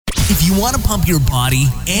If you want to pump your body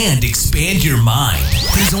and expand your mind,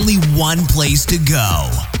 there's only one place to go.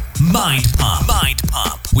 Mind Pump. Mind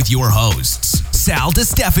Pump with your hosts, Sal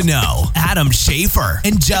DiStefano, Adam Schafer,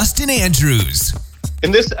 and Justin Andrews.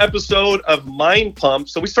 In this episode of Mind Pump,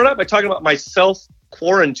 so we start out by talking about my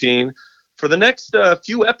self-quarantine. For the next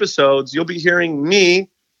few episodes, you'll be hearing me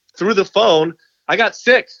through the phone. I got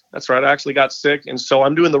sick. That's right. I actually got sick. And so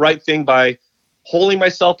I'm doing the right thing by holding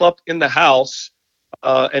myself up in the house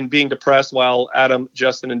and being depressed while Adam,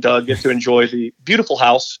 Justin, and Doug get to enjoy the beautiful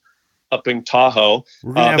house up in Tahoe.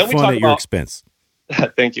 We're going to have fun at your expense.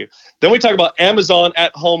 Thank you. Then we talk about Amazon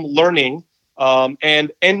at home learning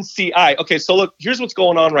and NCI. Okay, so look, here's what's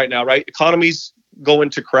going on right now, right? Economy's going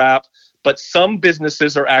to crap, but some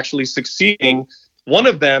businesses are actually succeeding. One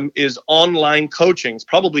of them is online coaching. It's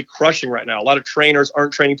probably crushing right now. A lot of trainers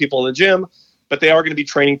aren't training people in the gym, but they are going to be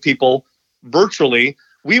training people virtually.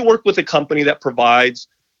 We work with a company that provides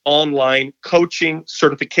online coaching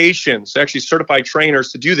certifications, actually certified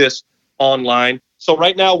trainers to do this online. So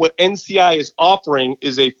right now what NCI is offering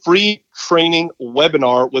is a free training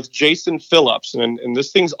webinar with Jason Phillips. And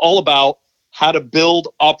this thing's all about how to build,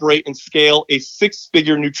 operate, and scale a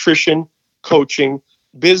six-figure nutrition coaching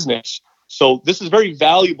business. So this is very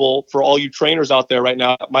valuable for all you trainers out there right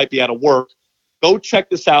now that might be out of work. Go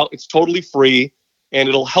check this out. It's totally free, and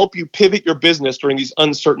it'll help you pivot your business during these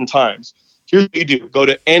uncertain times. Here's what you do. Go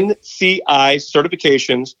to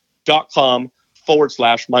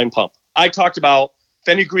ncicertifications.com/Mind Pump. I talked about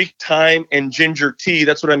fenugreek, thyme, and ginger tea.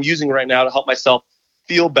 That's what I'm using right now to help myself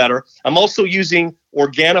feel better. I'm also using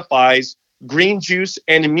Organifi's green juice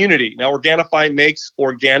and immunity. Now, Organifi makes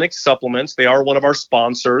organic supplements. They are one of our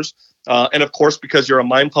sponsors. And of course, because you're a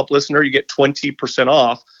Mind Pump listener, you get 20%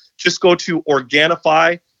 off. Just go to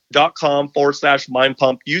Organifi.com/Mind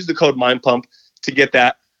Pump. Use the code Mind Pump to get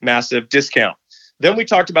that massive discount. Then we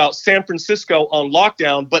talked about San Francisco on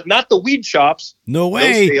lockdown, but not the weed shops. No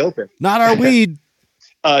way. Those stay open. Not our weed.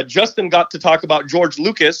 Justin got to talk about George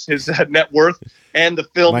Lucas, his net worth, and the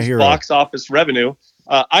film's box office revenue.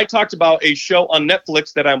 I talked about a show on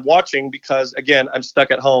Netflix that I'm watching because, again, I'm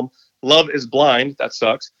stuck at home. Love is Blind. That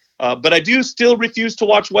sucks. But I do still refuse to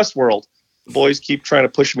watch Westworld. The boys keep trying to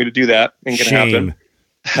push me to do that. Ain't gonna happen.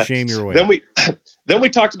 Shame your way. Then we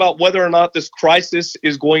talked about whether or not this crisis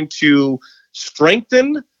is going to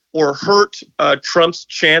strengthen or hurt Trump's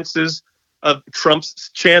chances of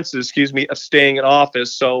staying in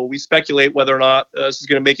office. So we speculate whether or not this is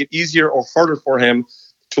going to make it easier or harder for him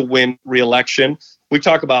to win re-election. We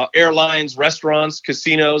talk about airlines, restaurants,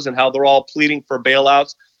 casinos, and how they're all pleading for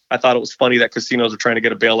bailouts. I thought it was funny that casinos are trying to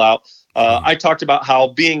get a bailout. I talked about how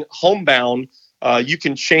being homebound, you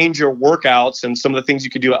can change your workouts and some of the things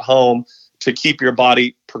you can do at home to keep your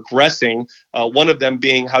body progressing. One of them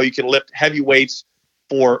being how you can lift heavy weights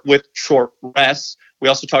with short rests. We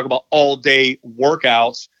also talk about all-day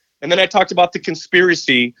workouts. And then I talked about the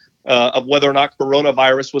conspiracy of whether or not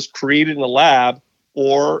coronavirus was created in a lab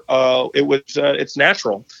or it's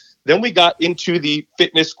natural. Then we got into the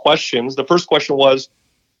fitness questions. The first question was,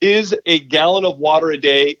 is a gallon of water a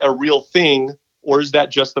day a real thing, or is that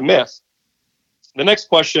just a myth? The next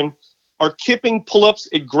question, are kipping pull-ups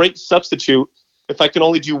a great substitute if I can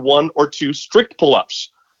only do one or two strict pull-ups?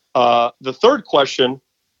 The third question,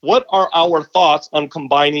 what are our thoughts on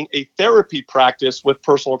combining a therapy practice with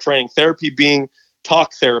personal training? Therapy being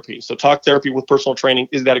talk therapy. So talk therapy with personal training,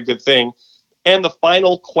 is that a good thing? And the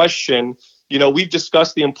final question, we've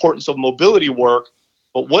discussed the importance of mobility work,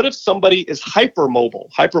 but what if somebody is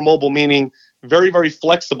hypermobile? Hypermobile meaning very, very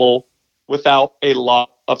flexible without a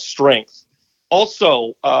lot of strength.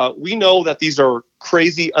 Also, we know that these are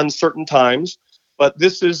crazy, uncertain times, but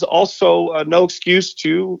this is also no excuse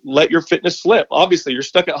to let your fitness slip. Obviously, you're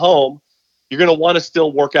stuck at home. You're going to want to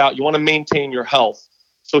still work out. You want to maintain your health.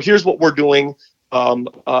 So here's what we're doing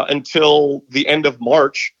until the end of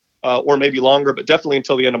March, or maybe longer, but definitely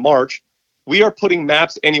until the end of March. We are putting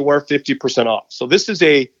Maps Anywhere 50% off. So this is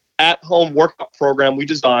a at-home workout program we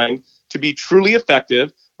designed to be truly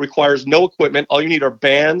effective, requires no equipment. All you need are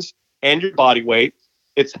bands and your body weight.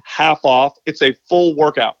 It's half off. It's a full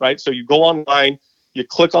workout, right? So you go online, you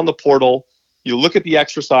click on the portal, you look at the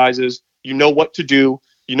exercises, you know what to do,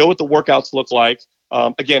 you know what the workouts look like.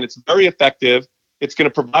 Again, it's very effective. It's going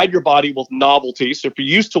to provide your body with novelty. So if you're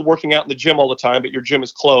used to working out in the gym all the time, but your gym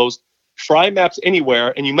is closed, try Maps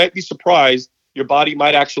Anywhere, and you might be surprised your body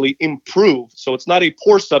might actually improve. So it's not a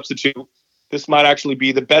poor substitute. This might actually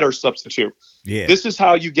be the better substitute. Yeah. This is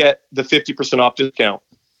how you get the 50% off discount.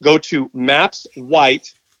 Go to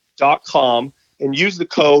mapswhite.com and use the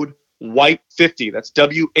code WHITE50. That's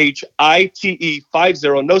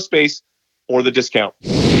WHITE50, no space, or the discount.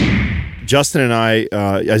 Justin and I,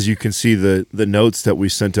 as you can see the notes that we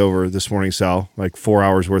sent over this morning, Sal, like 4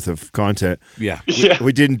 hours worth of content. Yeah.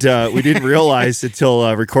 We didn't realize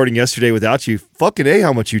until recording yesterday without you. Fucking A,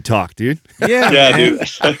 how much you talk, dude. Yeah, dude.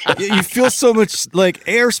 You feel so much like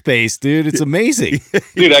airspace, dude. It's amazing.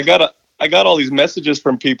 Dude, I got all these messages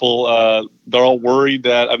from people. They're all worried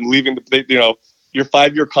that I'm leaving. Your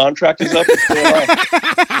 5-year contract is up.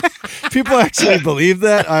 People actually believe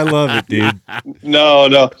that? I love it, dude.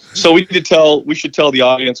 No. So we should tell the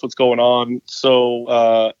audience what's going on. So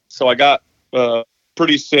I got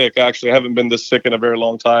pretty sick. Actually, I haven't been this sick in a very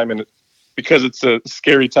long time, and because it's a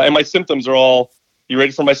scary time. My symptoms are all. You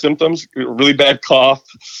ready for my symptoms? Really bad cough,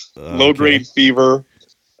 low grade fever.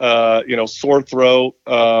 Sore throat,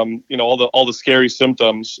 all the scary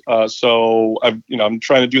symptoms. So I'm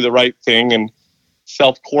trying to do the right thing and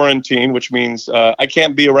self-quarantine, which means I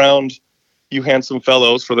can't be around you handsome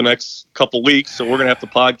fellows for the next couple weeks. So we're going to have to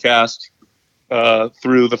podcast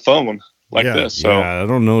through the phone like this. So I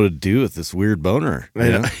don't know what to do with this weird boner.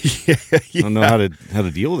 I don't know how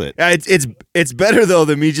to deal with it. Yeah, it's better though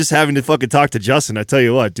than me just having to fucking talk to Justin. I tell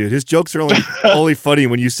you what, dude, his jokes are only funny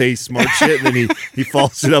when you say smart shit and then he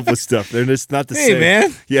follows it up with stuff. They're just not the same. Hey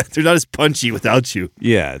man, yeah, they're not as punchy without you.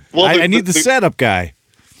 Yeah, well, I need the setup guy.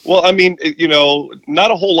 Well, I mean, not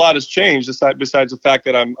a whole lot has changed besides the fact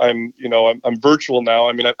that I'm virtual now.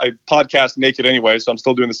 I mean, I podcast naked anyway, so I'm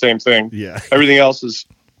still doing the same thing. Yeah, everything else is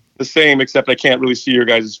the same, except I can't really see your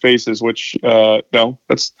guys' faces, which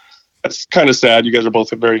that's kind of sad. You guys are both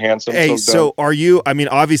very handsome. Hey, so are you? I mean,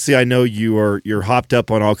 obviously, I know you're hopped up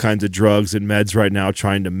on all kinds of drugs and meds right now,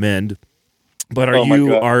 trying to mend. But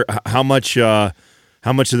how much of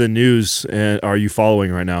the news are you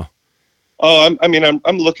following right now? Oh,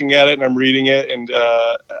 I'm looking at it and I'm reading it, and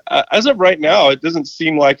as of right now, it doesn't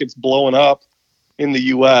seem like it's blowing up in the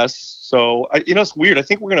U.S. So it's weird. I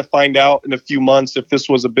think we're going to find out in a few months if this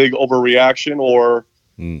was a big overreaction or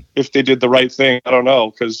if they did the right thing. I don't know,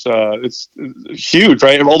 because it's huge,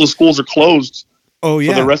 right? And all the schools are closed. For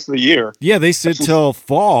the rest of the year. Yeah, they said till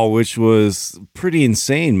fall, which was pretty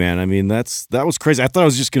insane, man. I mean, that was crazy. I thought it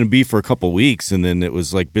was just going to be for a couple weeks, and then it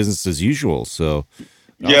was like business as usual. So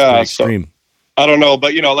extreme. So, I don't know,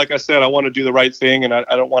 but like I said, I want to do the right thing, and I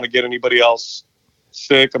don't want to get anybody else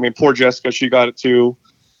sick. I mean, poor Jessica, she got it too.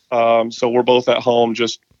 So we're both at home,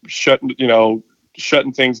 just shutting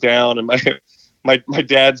things down, and my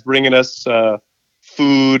dad's bringing us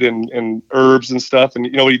food and herbs and stuff, and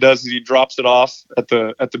what he does is he drops it off at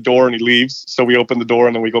the door and he leaves. So we open the door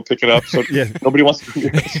and then we go pick it up. So nobody wants to do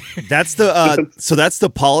it. That's the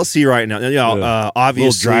policy right now.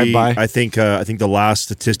 Obviously, drive-by. I think the last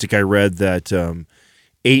statistic I read that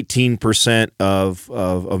 18% of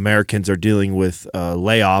Americans are dealing with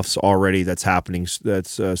layoffs already. That's happening.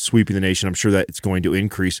 That's sweeping the nation. I'm sure that it's going to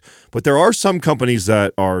increase, but there are some companies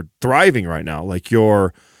that are thriving right now, like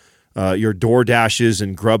your DoorDashes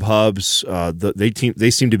and Grubhubs.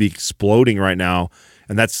 They seem to be exploding right now,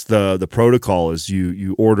 and that's the protocol is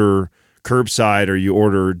you order curbside or you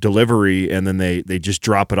order delivery, and then they just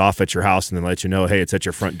drop it off at your house and then let you know, hey, it's at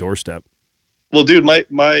your front doorstep. Well, dude, my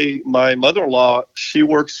mother-in-law, she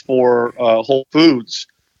works for Whole Foods,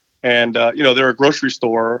 and they're a grocery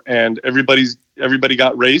store, and everybody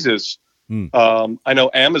got raises. I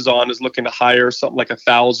know Amazon is looking to hire something like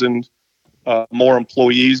 1,000 more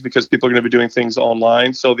employees because people are going to be doing things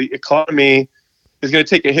online. So the economy is going to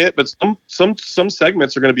take a hit, but some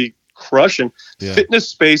segments are going to be crushing. Yeah. Fitness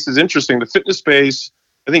space is interesting. The fitness space,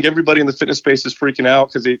 I think everybody in the fitness space is freaking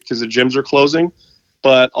out because the gyms are closing.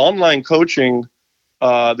 But online coaching,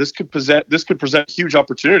 this could present huge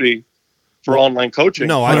opportunity for online coaching.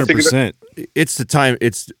 No, 100%. It's the time.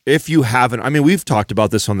 It's if you haven't. I mean, we've talked about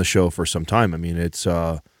this on the show for some time. I mean, it's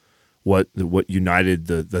what united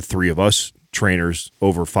the three of us trainers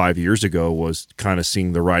over 5 years ago was kind of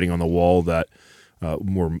seeing the writing on the wall that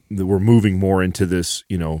we're moving more into this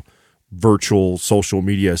virtual social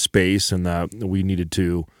media space, and that we needed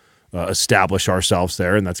to establish ourselves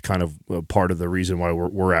there, and that's kind of part of the reason why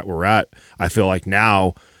we're at. I feel like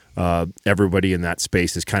now everybody in that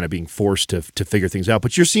space is kind of being forced to figure things out.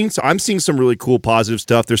 But I'm seeing some really cool positive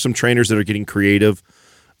stuff. There's some trainers that are getting creative.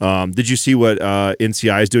 Did you see what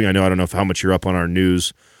NCI is doing? I don't know how much you're up on our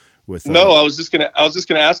news. With no, I was just gonna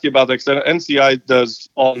ask you about that because NCI does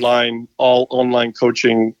all online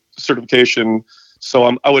coaching certification.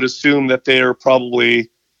 So I would assume that they're probably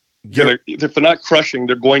if they're not crushing,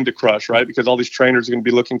 they're going to crush, right? Because all these trainers are going to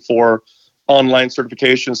be looking for online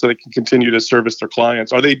certification so they can continue to service their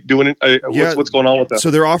clients. Are they doing it? What's going on with that?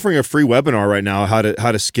 So they're offering a free webinar right now how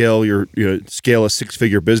to scale scale a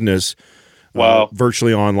 6-figure business.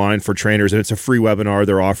 virtually online for trainers, and it's a free webinar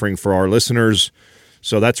they're offering for our listeners.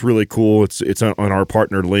 So that's really cool. It's on our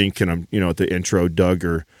partner link, and I'm at the intro, Doug,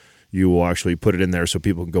 or you will actually put it in there so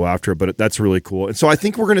people can go after it. But that's really cool. And so I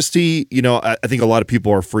think we're going to see. I think a lot of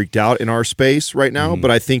people are freaked out in our space right now, but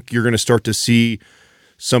I think you're going to start to see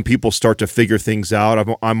some people start to figure things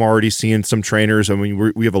out. I'm already seeing some trainers. I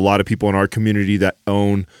mean, we have a lot of people in our community that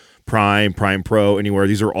own Prime Pro, Anywhere.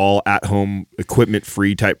 These are all at-home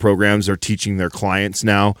equipment-free type programs. They're teaching their clients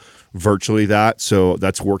now virtually so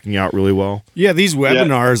that's working out really well. Yeah, these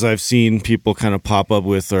webinars I've seen people kind of pop up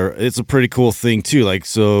with it's a pretty cool thing too. Like,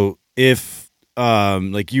 so if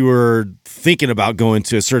like you were thinking about going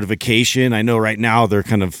to a certification, I know right now they're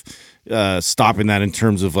kind of stopping that in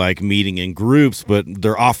terms of like meeting in groups, but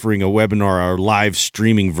they're offering a webinar or live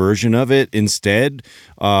streaming version of it instead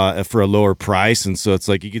for a lower price. And so it's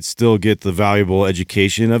like you could still get the valuable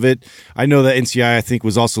education of it. I know that NCI, I think,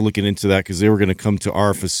 was also looking into that because they were going to come to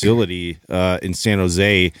our facility in San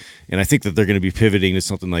Jose. And I think that they're going to be pivoting to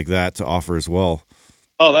something like that to offer as well.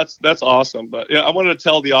 Oh, that's awesome. But yeah, I wanted to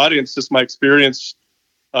tell the audience just my experience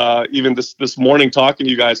even this morning talking to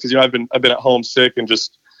you guys, because I've been at home sick and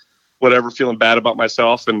just whatever, feeling bad about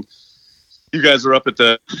myself, and you guys are up at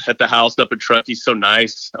the house up in Truckee, so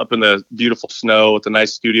nice, up in the beautiful snow with a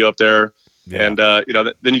nice studio up there. Yeah. And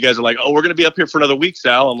then you guys are like, oh, we're gonna be up here for another week,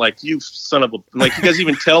 Sal. I'm like, you son of a, I'm like, you guys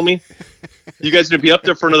even tell me you guys are gonna be up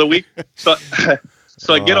there for another week? So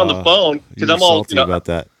I get on the phone because I'm all about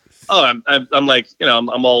that. Oh, I'm like,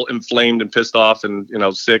 I'm all inflamed and pissed off and,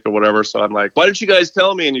 sick or whatever. So I'm like, why didn't you guys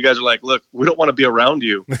tell me? And you guys are like, look, we don't want to be around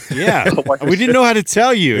you. Yeah. We didn't know how to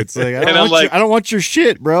tell you. It's like, I don't want your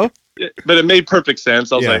shit, bro. But it made perfect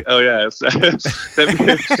sense. I was like, oh yeah,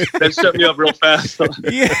 that shut me up real fast.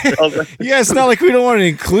 Yeah, it's not like we don't want to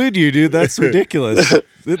include you, dude. That's ridiculous.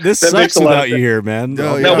 This sucks without you here, man.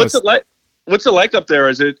 Now, what's it like? What's it like up there?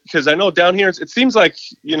 Is it, because I know down here it seems like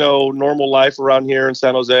normal life around here in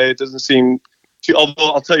San Jose. It doesn't seem to.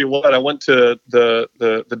 Although I'll tell you what, I went to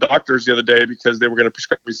the doctors the other day because they were going to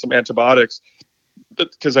prescribe me some antibiotics,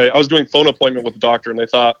 because I was doing phone appointment with the doctor, and they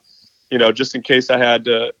thought, just in case I had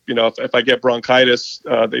if I get bronchitis,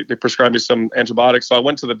 they prescribed me some antibiotics. So I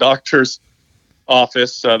went to the doctor's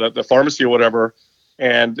office, the pharmacy or whatever.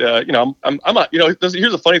 And, here's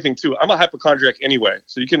the funny thing too. I'm a hypochondriac anyway.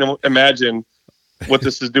 So you can imagine what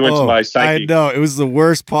this is doing to my psyche. I know. It was the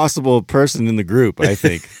worst possible person in the group, I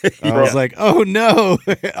think. I was like, oh no,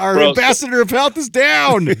 our ambassador of health is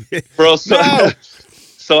down. Bro, so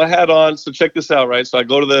I had on, so check this out, right? So I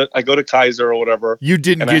go to Kaiser or whatever. You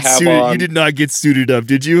didn't get suited. You did not get suited up,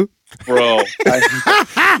 did you? Bro.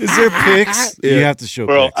 Is there pics? Yeah. You have to show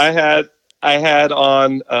pics. Bro, I had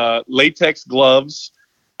on latex gloves.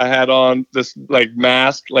 I had on this like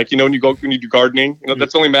mask, like when you do gardening.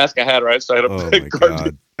 That's the only mask I had, right? So I had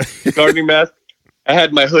a gardening mask. I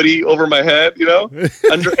had my hoodie over my head.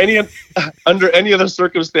 Under any other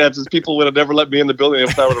circumstances, people would have never let me in the building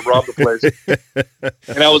if I would have robbed the place.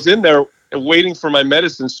 And I was in there waiting for my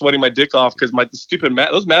medicine, sweating my dick off because my stupid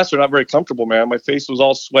those masks are not very comfortable, man. My face was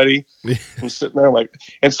all sweaty. I'm sitting there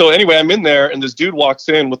and so anyway, I'm in there and this dude walks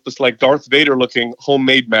in with this like Darth Vader looking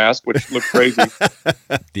homemade mask, which looked crazy.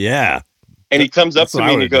 Yeah. And he comes up to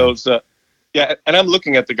me and he goes, and I'm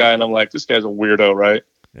looking at the guy and I'm like, this guy's a weirdo, right?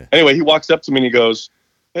 Yeah. Anyway, he walks up to me and he goes,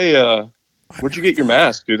 hey, where'd you get your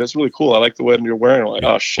mask, dude? That's really cool. I like the one you're wearing. I'm like,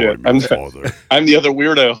 oh shit, I'm the other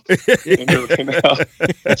weirdo.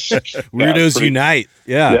 Weirdos unite.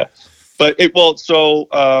 Yeah. But so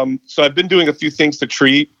I've been doing a few things to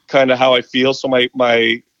treat kind of how I feel. So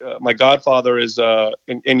my godfather is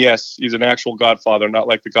and yes, he's an actual godfather, not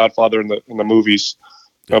like the Godfather in the movies.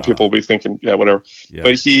 People will be thinking, whatever. Yeah.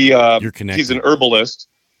 But he's an herbalist.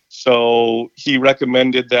 So he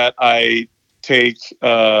recommended that I take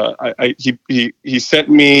he sent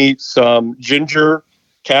me some ginger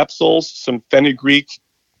capsules, some fenugreek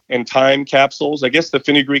and thyme capsules. I guess the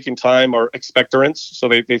fenugreek and thyme are expectorants, so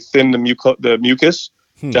they thin the mucus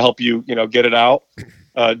to help you get it out.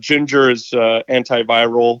 Ginger is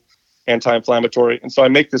antiviral, anti-inflammatory, and so I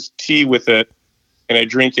make this tea with it and I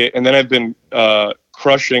drink it, and then I've been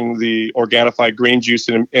crushing the Organifi green juice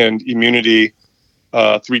and immunity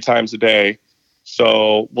 3 times a day.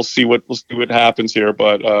 So we'll see what happens here,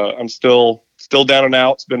 but I'm still down and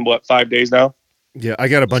out. It's been 5 days now. Yeah, I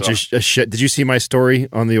got a bunch of shit. Did you see my story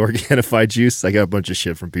on the Organifi juice? I got a bunch of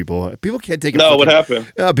shit from people. People can't take it. No, what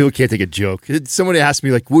happened? People can't take a joke. Somebody asked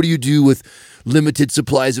me like, "What do you do with limited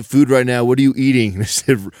supplies of food right now. What are you eating? And I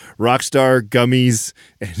said, Rockstar gummies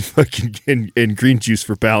and fucking and green juice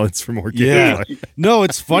for balance from organic. Yeah. No,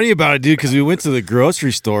 it's funny about it, dude, because we went to the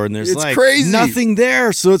grocery store and there's It's like crazy. nothing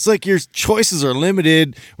there. So it's like your choices are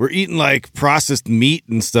limited. We're eating like processed meat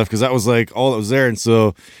and stuff because that was like all that was there. And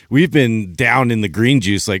so we've been down in the green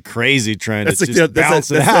juice like crazy trying to just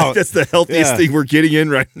balance it out. That's the healthiest thing we're getting in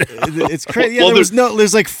right now. It's crazy. Yeah,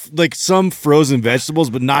 there's like some frozen vegetables,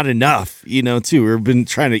 but not enough, too. We've been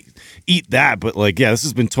trying to eat that, but like, yeah, this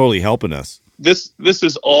has been totally helping us. This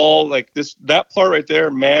is all like that part right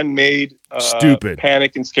there, man-made stupid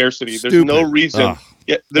panic and scarcity. Stupid. There's no reason.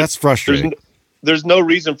 That's frustrating. There's no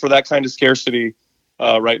reason for that kind of scarcity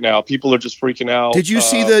right now. People are just freaking out. Did you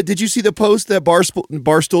see the post that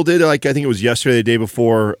Barstool did? Like I think it was yesterday, the day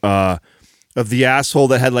before, of the asshole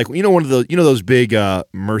that had like one of the those big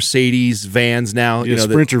Mercedes vans now,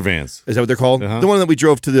 Sprinter vans. Is that what they're called? Uh-huh. The one that we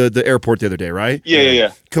drove to the airport the other day, right?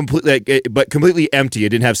 Yeah. Completely empty. It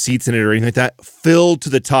didn't have seats in it or anything like that. Filled to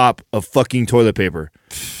the top of fucking toilet paper.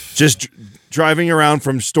 Just driving around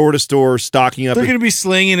from store to store, stocking up. They're going to be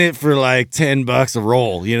slinging it for like $10 a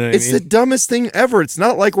roll. You know what I mean? It's the dumbest thing ever. It's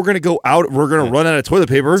not like we're going to go out. We're going to run out of toilet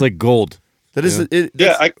paper. It's like gold. That is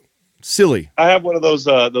silly. I have one of those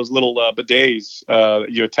little bidets that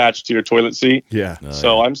you attach to your toilet seat. Yeah.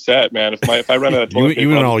 So I'm set, man. If I run out of toilet paper, you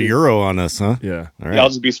went all Euro on us, huh? Yeah. All right. I'll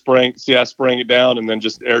just be spraying it down and then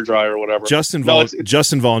just air dry or whatever. Justin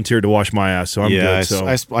volunteered to wash my ass, so I'm good. So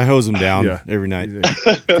I hose him down every night.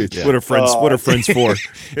 What are friends? What are friends for?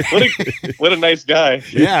 what a nice guy.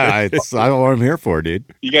 Yeah, that's what I'm here for, dude.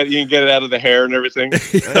 You can get it out of the hair and everything.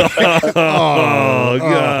 Oh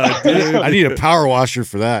God, dude. I need a power washer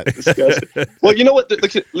for that. Well, you know what?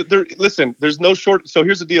 Listen, there's no short. So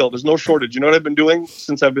here's the deal. There's no shortage. You know what I've been doing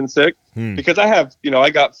since I've been sick? Because I have, I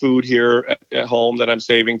got food here at home that I'm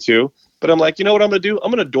saving too. But I'm like, you know what I'm going to do? I'm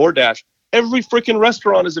going to DoorDash. Every freaking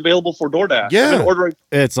restaurant is available for DoorDash. Yeah. I've been ordering.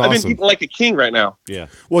 It's awesome. I've been eating like a king right now. Yeah.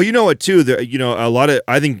 Well, you know what, too? A lot of,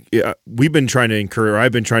 I think we've been trying to encourage, or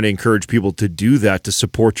I've been trying to encourage people to do that to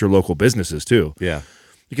support your local businesses too. Yeah.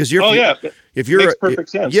 Because if you're makes perfect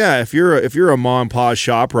sense. Yeah, if you're a mom and pop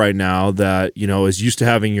shop right now that is used to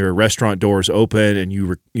having your restaurant doors open and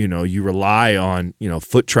you rely on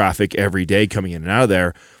foot traffic every day coming in and out of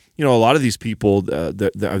there, a lot of these people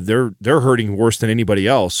they're hurting worse than anybody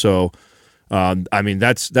else. So I mean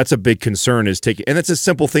that's a big concern and it's a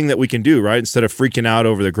simple thing that we can do, right? Instead of freaking out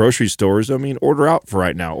over the grocery stores, I mean, order out for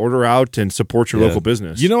right now. Order out and support your local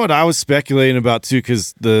business. You know what I was speculating about too,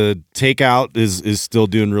 because the takeout is still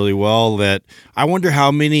doing really well. That I wonder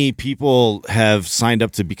how many people have signed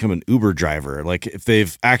up to become an Uber driver. Like if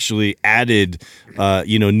they've actually added,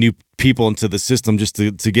 new people into the system just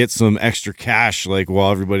to get some extra cash, like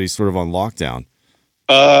while everybody's sort of on lockdown.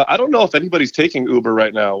 I don't know if anybody's taking Uber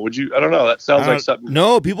right now. Would you? I don't know. That sounds like something.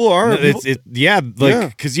 No, people are.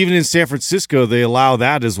 Because even in San Francisco, they allow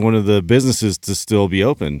that as one of the businesses to still be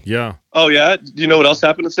open. Yeah. Oh yeah. Do you know what else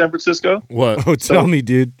happened in San Francisco? What? Oh, tell me,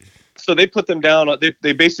 dude. So they put them down.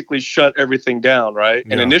 They basically shut everything down, right?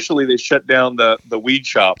 And initially they shut down the weed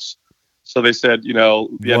shops. So they said, no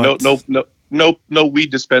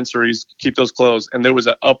weed dispensaries. Keep those closed. And there was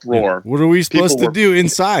an uproar. What are we supposed to do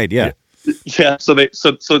inside? Yeah. Yeah, so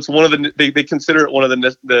it's one of the they consider it one of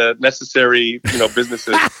the necessary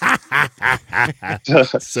businesses.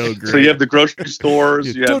 So great. So you have the grocery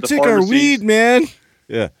stores, you have Don't the take pharmacies, our weed, man.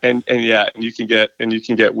 Yeah, and you can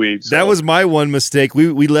get weed. So. That was my one mistake.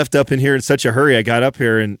 We left up in here in such a hurry. I got up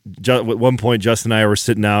here and at one point Justin and I were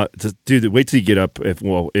sitting out. Dude, wait till you get up.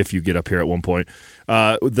 If you get up here at one point,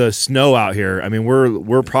 the snow out here. I mean,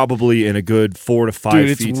 we're probably in a good 4 to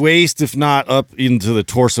 5 feet. It's waist, if not up into the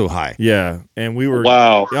torso high. Yeah, and we were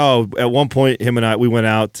wow. Oh, at one point, him and I we went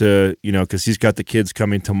out to because he's got the kids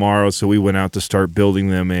coming tomorrow, so we went out to start building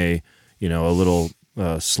them a little.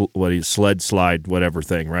 Sled slide, whatever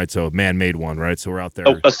thing, right? So a man-made one, right? So we're out there.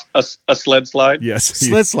 Oh, a sled slide? Yes.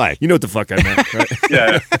 Sled slide. You know what the fuck I meant, right?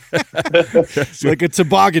 Yeah. It's like a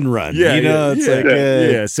toboggan run. So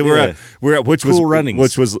we're at which cool was runnings.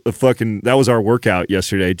 Which was that was our workout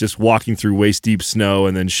yesterday, just walking through waist deep snow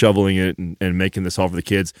and then shoveling it and making this all for the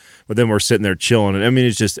kids. But then we're sitting there chilling, and I mean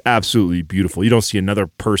it's just absolutely beautiful. You don't see another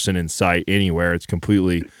person in sight anywhere. It's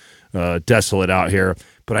completely desolate out here.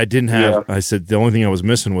 But I didn't have. I said the only thing I was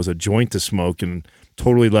missing was a joint to smoke, and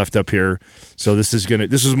totally left up here. So this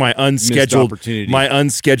was my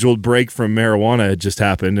unscheduled break from marijuana. It just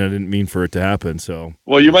happened. I didn't mean for it to happen. So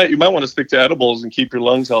you might want to stick to edibles and keep your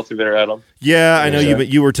lungs healthy there, Adam. Yeah, I know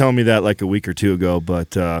you were telling me that like a week or two ago,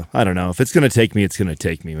 but I don't know. If it's going to take me, it's going to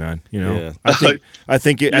take me, man. You know, I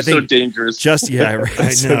think so dangerous. Just right.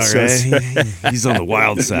 I know, right? He's on the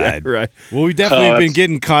wild side, yeah, right? Well, we definitely been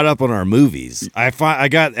getting caught up on our movies. I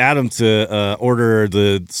got Adam to order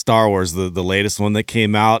the Star Wars, the latest one that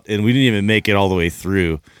came out, and we didn't even make it all the way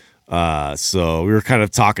through. So we were kind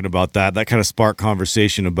of talking about that. That kind of sparked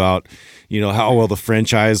conversation about, how well the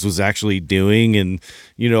franchise was actually doing, and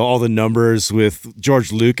all the numbers with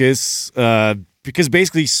George Lucas, because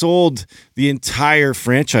basically he sold the entire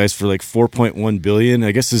franchise for like $4.1 billion.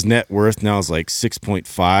 I guess his net worth now is like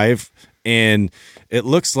 6.5, and it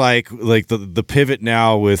looks like the pivot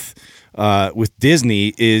now with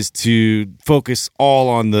Disney is to focus all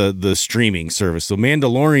on the streaming service. So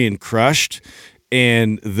Mandalorian crushed,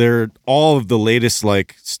 and all of the latest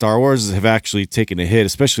like Star Wars have actually taken a hit,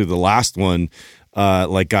 especially the last one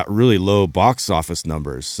got really low box office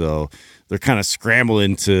numbers. So they're kind of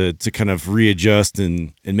scrambling to kind of readjust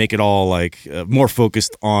and make it all more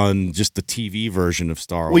focused on just the TV version of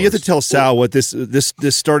Star Wars. Well, you have to tell Sal what this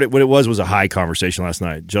started. What it was a high conversation last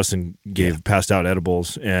night. Justin passed out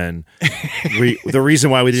edibles, and the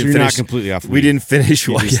reason why we didn't you're finish. Not completely off. We didn't finish.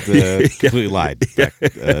 You just completely lied back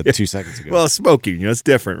 2 seconds ago. Well, smoking, it's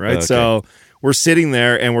different, right? Okay. So we're sitting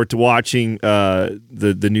there and we're watching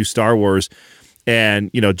the new Star Wars. And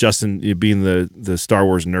Justin, being the Star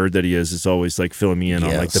Wars nerd that he is always like filling me in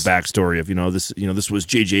on like the backstory of this was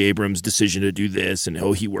J.J. Abrams' decision to do this, and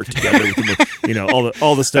he worked together with him,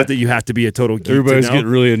 all the stuff that you have to be a total geek. Everybody's getting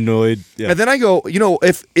really annoyed. Yeah. And then I go,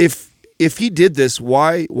 if he did this,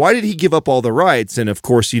 why did he give up all the rights? And of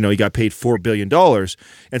course, he got paid $4 billion,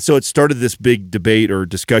 and so it started this big debate or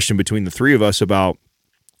discussion between the three of us about,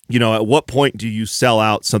 at what point do you sell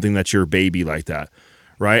out something that's your baby like that?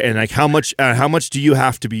 Right, and like how much do you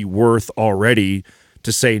have to be worth already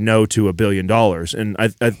to say no to $1 billion?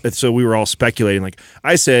 And so we were all speculating. Like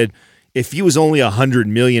I said, if he was only $100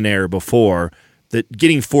 millionaire before, that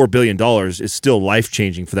getting $4 billion is still life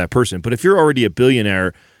changing for that person. But if you're already a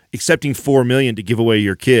billionaire, accepting $4 million to give away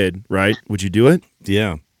your kid, right? Would you do it?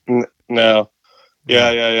 Yeah. No.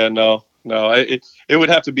 Yeah. No. It would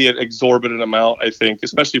have to be an exorbitant amount, I think,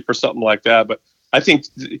 especially for something like that. But I think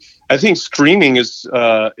streaming is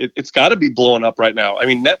it's got to be blowing up right now. I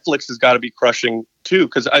mean, Netflix has got to be crushing too,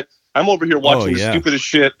 because I'm over here watching the stupidest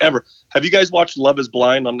shit ever. Have you guys watched Love Is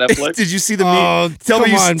Blind on Netflix? Did you see the meme? Tell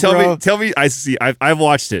me. I see. I've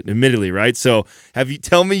watched it, admittedly, right? So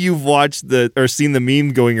tell me you've watched or seen the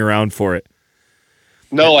meme going around for it?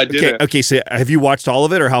 No, I didn't. Okay. So have you watched all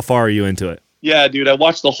of it, or how far are you into it? Yeah, dude, I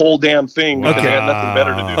watched the whole damn thing. Okay. I had nothing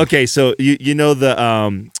better to do. Okay, so you know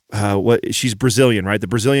the she's Brazilian, right? The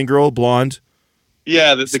Brazilian girl, blonde.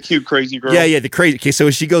 Yeah, the cute crazy girl. Yeah, the crazy. Okay,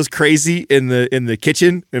 so she goes crazy in the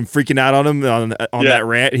kitchen and freaking out on him on that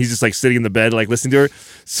rant. And he's just like sitting in the bed, like listening to her.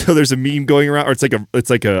 So there's a meme going around, or it's like a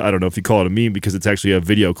I don't know if you call it a meme because it's actually a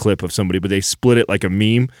video clip of somebody, but they split it like a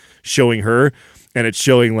meme showing her. And it's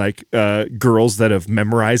showing like girls that have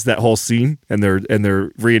memorized that whole scene, and they're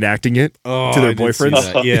reenacting it to their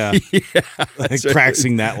boyfriends. Yeah, like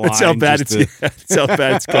practicing that line. That's how bad it's. That's how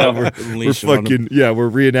bad it's gone. We're fucking we're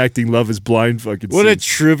reenacting Love Is Blind. Fucking. What scene. A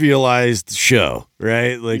trivialized show,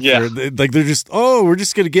 right? Like, they're just we're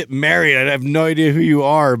just gonna get married. I have no idea who you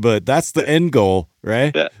are, but that's the end goal,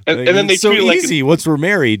 right? Yeah. And then they so treat it easy once we're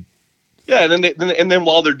married. Yeah, and then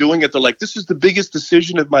while they're doing it, they're like, "This is the biggest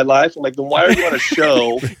decision of my life." I'm like, "Then why are you on a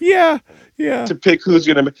show?" yeah, to pick who's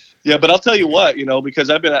gonna. Yeah, but I'll tell you what, because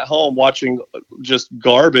I've been at home watching just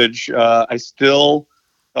garbage. I still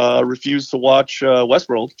refuse to watch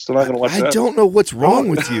Westworld. Still not gonna watch that. I don't know what's wrong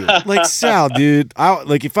with you. Like Sal, dude.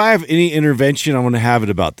 If I have any intervention, I'm gonna have it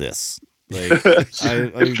about this. Like,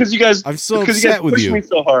 because you guys, I'm so upset with you. Me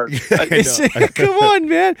so hard. Come on,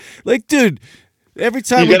 man. Like, dude. Every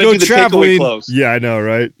time we go traveling, yeah, I know,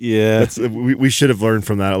 right? Yeah, we should have learned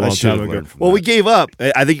from that a long time ago. Well, we gave up.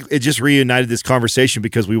 I think it just reunited this conversation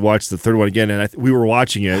because we watched the third one again, and we were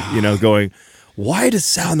watching it, going, "Why does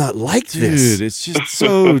Sal not like this?" Dude, it's just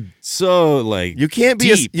so like you can't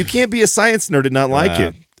be a science nerd and not like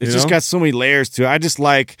it. It's just got so many layers to it. I just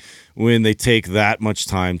like when they take that much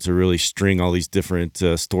time to really string all these different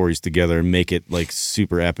stories together and make it like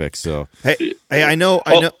super epic. So hey, I know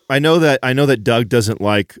that Doug doesn't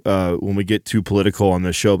like when we get too political on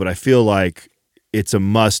this show, but I feel like it's a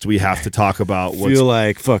must. We have to talk about what's feel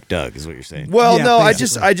like fuck Doug is what you're saying. Well, Yeah, no,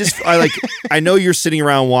 basically. I like, I know you're sitting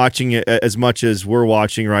around watching it as much as we're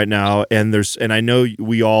watching right now. And I know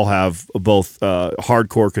we all have both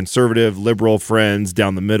hardcore conservative, liberal friends,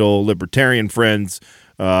 down the middle, libertarian friends.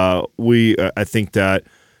 I think that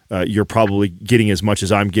you're probably getting as much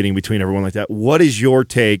as I'm getting between everyone like that. What is your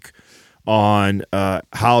take on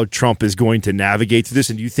how Trump is going to navigate through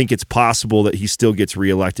this? And do you think it's possible that he still gets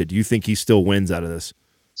reelected? Do you think he still wins out of this?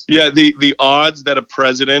 Yeah, the odds that a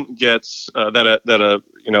president gets a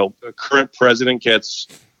current president gets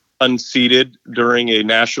unseated during a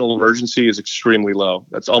national emergency is extremely low.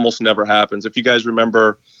 That's almost never happens. If you guys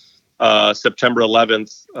remember September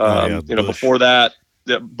 11th, Bush. before that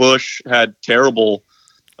Bush had terrible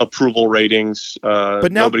approval ratings.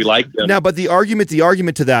 But now, nobody liked them. Now, but the argument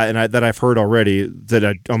to that, and that I've heard already, that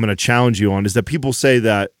I'm going to challenge you on, is that people say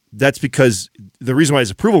that that's because the reason why his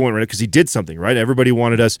approval went right because he did something, right? Everybody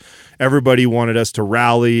wanted us to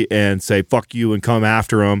rally and say fuck you and come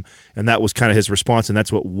after him, and that was kind of his response, and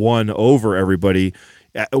that's what won over everybody.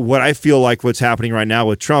 What I feel like what's happening right now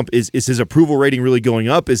with Trump is his approval rating really going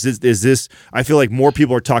up? Is this? I feel like more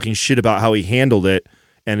people are talking shit about how he handled it,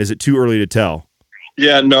 and is it too early to tell?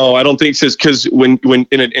 Yeah, no, I don't think so. Because when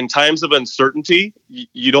in times of uncertainty,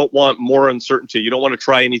 you don't want more uncertainty. You don't want to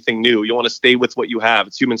try anything new. You want to stay with what you have.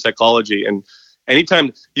 It's human psychology. And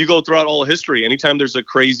anytime you go throughout all history, anytime there's a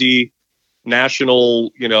crazy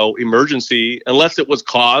national, emergency, unless it was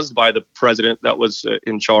caused by the president that was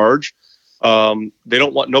in charge,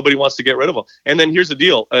 nobody wants to get rid of him. And then here's the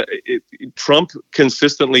deal: Trump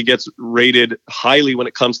consistently gets rated highly when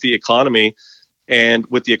it comes to the economy. And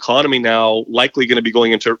with the economy now likely going to be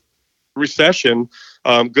going into recession,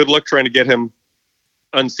 good luck trying to get him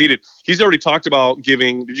unseated. He's already talked about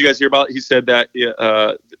giving. Did you guys hear about? He said that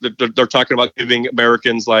they're talking about giving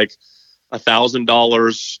Americans like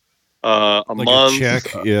 $1,000 a month,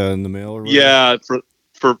 check, in the mail. Or whatever. Yeah,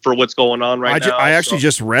 for what's going on right now. I actually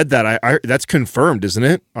just read that. I that's confirmed, isn't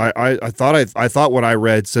it? I thought what I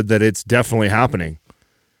read said that it's definitely happening.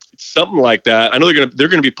 Something like that. I know they're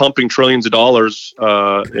gonna be pumping trillions of dollars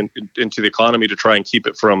into the economy to try and keep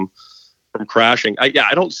it from crashing.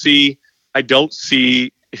 I don't see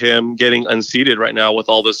him getting unseated right now with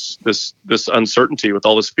all this uncertainty, with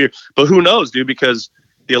all this fear. But who knows, dude? Because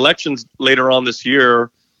the elections later on this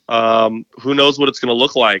year, who knows what it's going to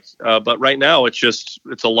look like? But right now, it's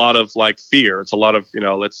a lot of like fear. It's a lot of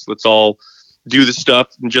let's all do this stuff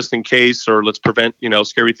just in case, or let's prevent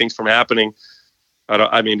scary things from happening. Who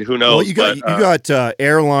knows? Well, you got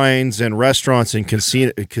airlines and restaurants and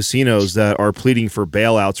casinos that are pleading for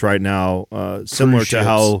bailouts right now, similar to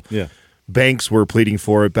how banks were pleading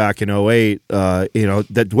for it back in 2008.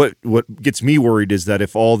 That what gets me worried is that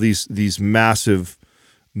if all these massive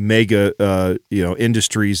mega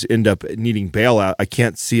industries end up needing bailout, I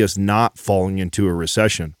can't see us not falling into a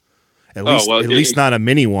recession. At least not a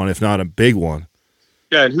mini one, if not a big one.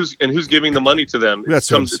 Yeah, and who's giving the money to them? It's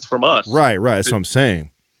from us. Right. That's what I'm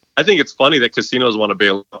saying. I think it's funny that casinos want to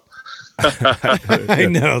bail out. I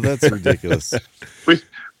know, that's ridiculous.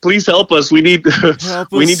 Please help us. We need to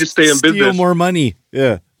stay in steal business. More money.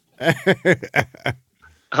 Yeah. I'm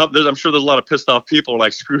sure there's a lot of pissed off people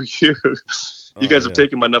like, screw you. You guys have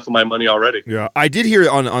taken enough of my money already. Yeah, I did hear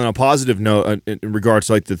on a positive note in regards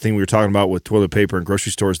to like the thing we were talking about with toilet paper and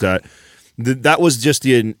grocery stores that was just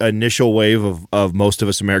the initial wave of most of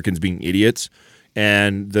us Americans being idiots,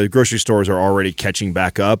 and the grocery stores are already catching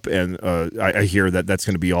back up, and I hear that that's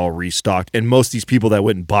going to be all restocked, and most of these people that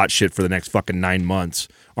went and bought shit for the next fucking 9 months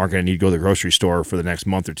aren't going to need to go to the grocery store for the next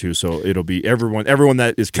month or two, so it'll be everyone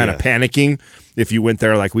that is kind of panicking if you went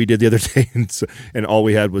there like we did the other day, and all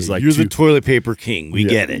we had was like you're the toilet paper king. We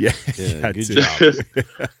get it. Yeah, good job.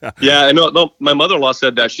 Yeah, I know. No, my mother-in-law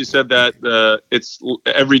said that. She said that it's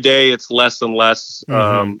every day it's less and less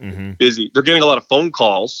busy. They're getting a lot of phone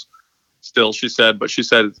calls still, she said, but she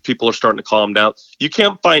said people are starting to calm down. You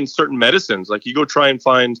can't find certain medicines. Like you go try and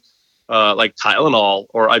find like Tylenol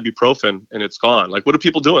or ibuprofen and it's gone. Like what are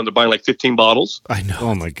people doing? They're buying like 15 bottles. I know.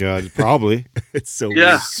 Oh my God. Probably. It's so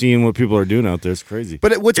weird. Seeing what people are doing out there is crazy.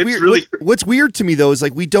 But what's weird to me though is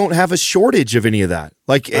like we don't have a shortage of any of that.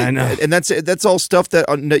 Like I know. And that's all stuff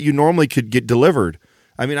that you normally could get delivered.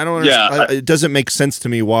 I mean, I don't understand. Yeah, it doesn't make sense to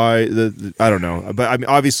me why I don't know. But I mean,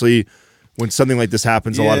 obviously when something like this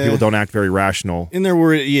happens, a lot of people don't act very rational. And they're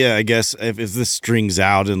worried, I guess, if this strings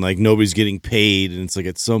out and, like, nobody's getting paid, and it's like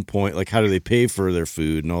at some point, like, how do they pay for their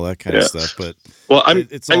food and all that kind of stuff? But I'm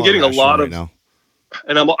getting a lot of now.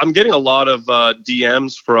 and I'm getting a lot of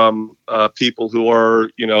DMs from people who are,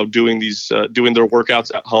 doing these doing their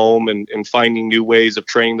workouts at home and finding new ways of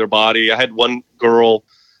training their body. I had one girl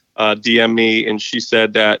DM me, and she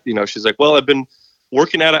said that, she's like, well, I've been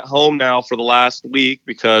working out at home now for the last week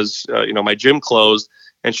because my gym closed.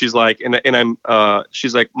 And she's like,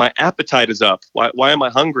 she's like, my appetite is up. Why am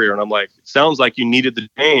I hungrier? And I'm like, it sounds like you needed the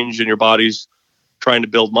change and your body's trying to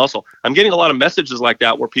build muscle. I'm getting a lot of messages like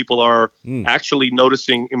that where people are actually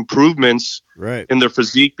noticing improvements in their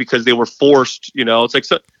physique because they were forced. It's like,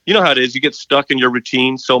 so, you know how it is. You get stuck in your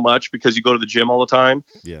routine so much because you go to the gym all the time.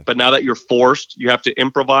 Yeah. But now that you're forced, you have to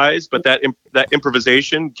improvise. But that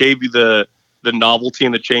improvisation gave you the novelty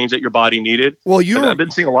and the change that your body needed. Well, I've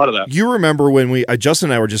been seeing a lot of that. You remember when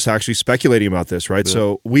Justin and I were just actually speculating about this, right? Yeah.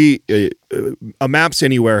 So a Maps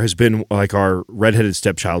Anywhere has been like our redheaded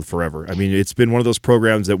stepchild forever. I mean, it's been one of those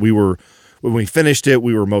programs that when we finished it,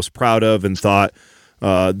 we were most proud of and thought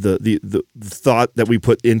the thought that we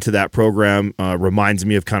put into that program reminds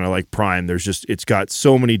me of kind of like Prime. It's got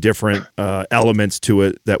so many different elements to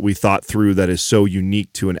it that we thought through that is so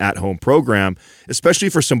unique to an at-home program, especially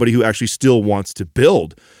for somebody who actually still wants to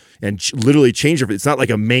build and literally change it. It's not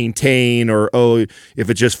like a maintain or, if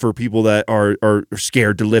it's just for people that are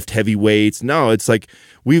scared to lift heavy weights. No, it's like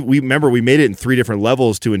we remember we made it in 3 different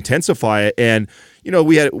levels to intensify it. And,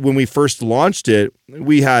 we had, when we first launched it,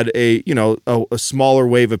 we had a smaller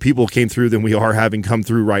wave of people came through than we are having come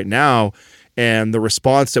through right now. And the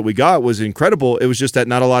response that we got was incredible. It was just that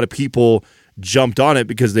not a lot of people jumped on it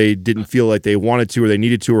because they didn't feel like they wanted to or they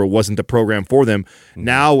needed to or it wasn't the program for them. Mm-hmm.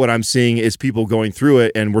 Now what I'm seeing is people going through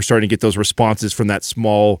it and we're starting to get those responses from that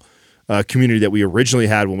small community that we originally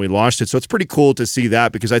had when we launched it. So it's pretty cool to see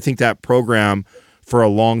that because I think that program for a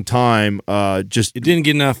long time it didn't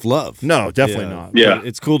get enough love. No, definitely not. Yeah. But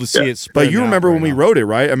it's cool to see it spread. But you remember when we wrote it,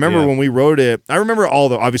 right? I remember when we wrote it. I remember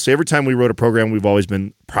obviously every time we wrote a program, we've always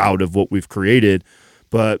been proud of what we've created.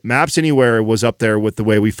 But Maps Anywhere was up there with the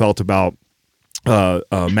way we felt about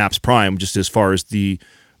Maps Prime, just as far as the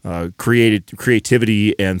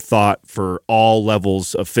creativity and thought for all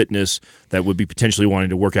levels of fitness that would be potentially wanting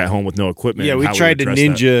to work at home with no equipment. Yeah, we tried to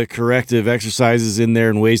ninja corrective exercises in there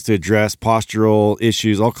and ways to address postural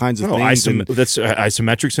issues, all kinds of things. That's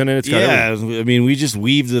isometrics in it. I mean, we just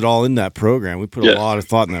weaved it all in that program. We put a lot of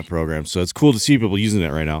thought in that program, so it's cool to see people using it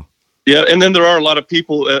right now. Yeah, and then there are a lot of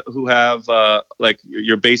people who have like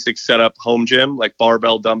your basic setup home gym, like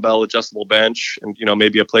barbell, dumbbell, adjustable bench, and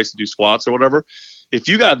maybe a place to do squats or whatever. If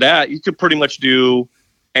you got that, you could pretty much do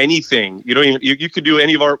anything. You could do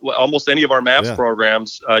almost any of our MAPS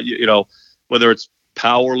programs. Whether it's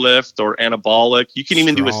power lift or anabolic, you can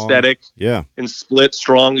even do aesthetic. Yeah, and split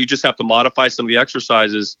strong. You just have to modify some of the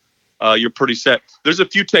exercises. You're pretty set. There's a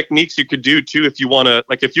few techniques you could do too if you want to,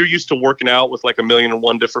 like if you're used to working out with like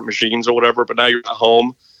 1,000,001 different machines or whatever, but now you're at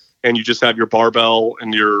home and you just have your barbell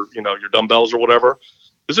and your dumbbells or whatever.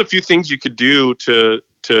 There's a few things you could do to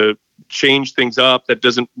change things up that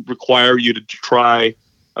doesn't require you to try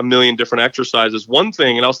 1,000,000 different exercises. One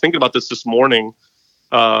thing, and I was thinking about this morning,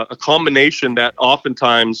 a combination that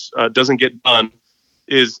oftentimes doesn't get done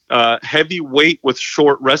is heavy weight with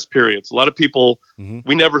short rest periods. A lot of people,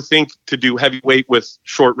 we never think to do heavy weight with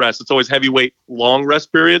short rest. It's always heavy weight, long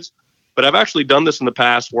rest periods. But I've actually done this in the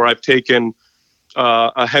past where I've taken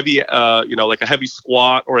a heavy, like a heavy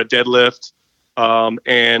squat or a deadlift,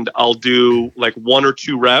 and I'll do like 1 or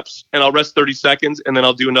 2 reps and I'll rest 30 seconds and then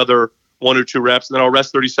I'll do another 1 or 2 reps and then I'll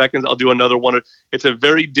rest 30 seconds. I'll do another one. It's a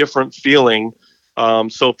very different feeling.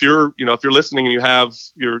 So if you're listening and you have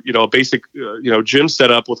your, a basic, gym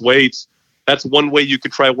setup with weights, that's one way you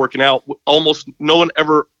could try working out. Almost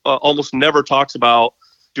never talks about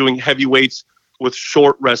doing heavy weights with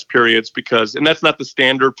short rest periods and that's not the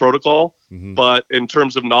standard protocol, but in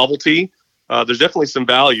terms of novelty, there's definitely some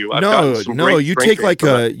value. You take like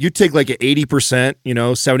a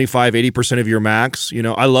 80%, 75, 80% of your max.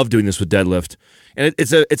 I love doing this with deadlift. And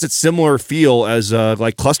it's a similar feel as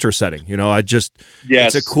like cluster setting.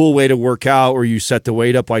 It's a cool way to work out where you set the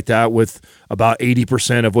weight up like that with about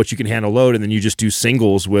 80% of what you can handle load, and then you just do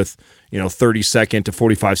singles with 30-second to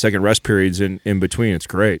 45-second rest periods in between. It's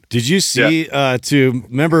great. Did you see?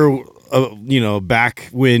 Remember? Back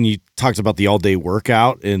when you talked about the all-day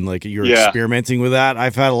workout and like you're experimenting with that,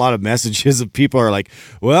 I've had a lot of messages of people are like,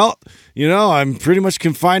 well, I'm pretty much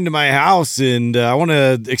confined to my house and I want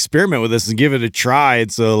to experiment with this and give it a try.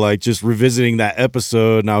 And so like just revisiting that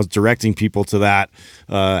episode and I was directing people to that,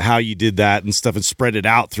 how you did that and stuff and spread it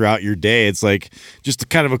out throughout your day. It's like just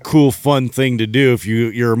kind of a cool, fun thing to do if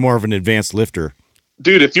you're more of an advanced lifter.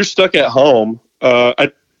 Dude, if you're stuck at home,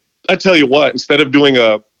 I tell you what, instead of doing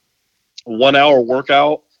a 1 hour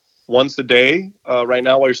workout once a day right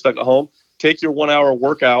now while you're stuck at home. Take your 1 hour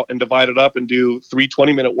workout and divide it up and do 3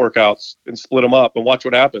 20-minute workouts and split them up and watch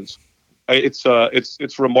what happens.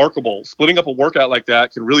 It's remarkable. Splitting up a workout like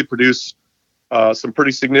that can really produce some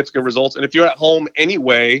pretty significant results. And if you're at home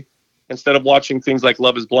anyway, instead of watching things like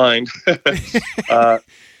Love is Blind,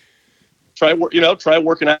 try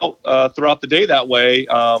working out throughout the day that way.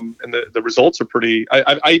 And the results are pretty.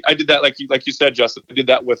 I did that like you said, Justin. I did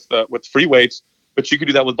that with free weights, but you could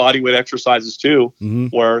do that with body weight exercises too,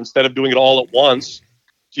 where instead of doing it all at once,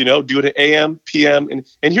 do it at AM, PM,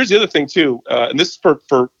 and here's the other thing too. And this is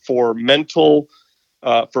for mental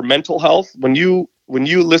health. When you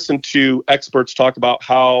listen to experts talk about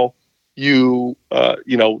how you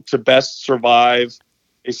to best survive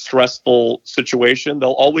a stressful situation,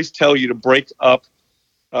 they'll always tell you to break up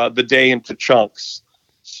the day into chunks.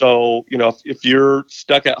 So, if you're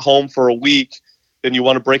stuck at home for a week, then you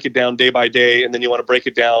want to break it down day by day, and then you want to break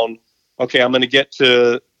it down. Okay, I'm going to get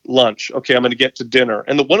to lunch. Okay, I'm going to get to dinner.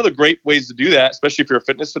 And one of the great ways to do that, especially if you're a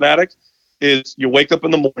fitness fanatic, is you wake up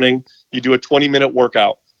in the morning, you do a 20-minute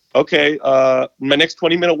workout. Okay, my next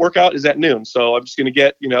 20-minute workout is at noon. So I'm just going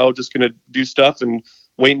to just going to do stuff and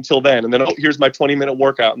wait until then. And then, here's my 20-minute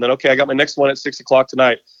workout. And then, okay, I got my next one at 6 o'clock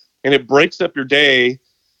tonight. And it breaks up your day,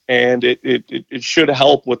 and it should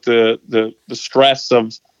help with the stress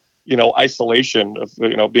of, isolation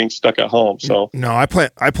of, being stuck at home. So no, I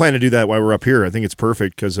plan to do that while we're up here. I think it's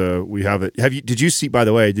perfect because we have it. Did you see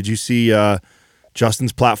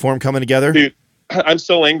Justin's platform coming together? Dude, I'm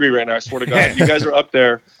so angry right now. I swear to God, you guys are up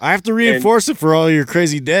there. I have to reinforce it for all your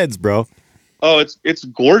crazy dads, bro. Oh, it's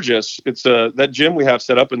gorgeous. It's that gym we have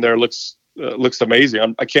set up in there looks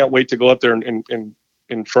amazing. I can't wait to go up there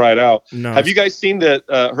and try it out. No. Have you guys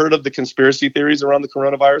heard of the conspiracy theories around the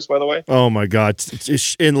coronavirus, by the way? Oh my God.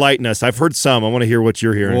 Enlighten us. I've heard some. I want to hear what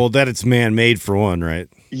you're hearing. Well, that it's man-made for one, right?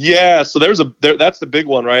 Yeah. So that's the big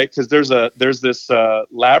one, right? Because there's this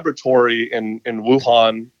laboratory in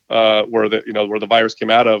Wuhan where the virus came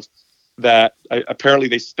out of, that apparently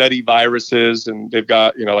they study viruses, and they've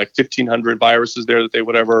got, like 1,500 viruses there that they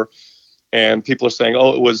whatever. And people are saying,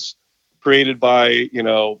 it was created by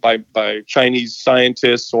Chinese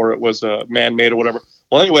scientists, or it was man-made or whatever.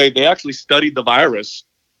 Well, anyway, they actually studied the virus,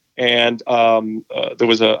 and there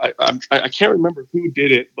was I can't remember who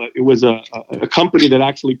did it, but it was a company that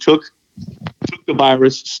actually took the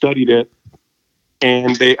virus, studied it,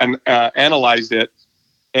 and they analyzed it.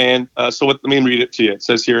 And let me read it to you. It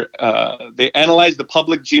says here, they analyzed the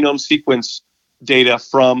public genome sequence data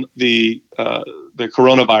from the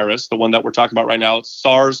coronavirus, the one that we're talking about right now. It's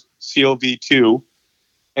SARS-CoV-2,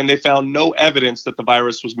 and they found no evidence that the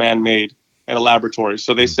virus was man-made in a laboratory.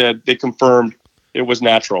 So they said they confirmed it was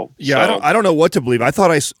natural. Yeah, so, I don't know what to believe. I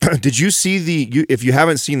thought did you see if you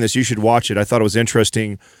haven't seen this, you should watch it. I thought it was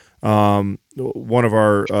interesting. One of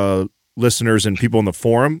our listeners and people in the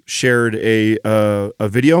forum shared a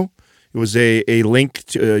video. It was a link,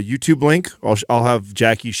 to a YouTube link. I'll have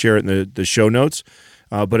Jackie share it in the show notes.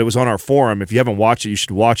 But it was on our forum. If you haven't watched it, you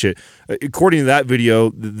should watch it. According to that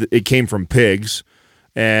video, it came from pigs,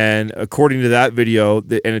 and according to that video,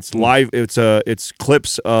 and it's live. It's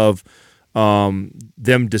clips of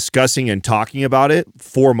them discussing and talking about it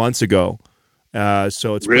 4 months ago.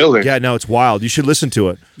 So it's really, no, it's wild. You should listen to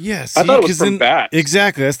it. Yes, I thought it was from bats.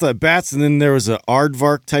 Exactly, that's the bats, and then there was an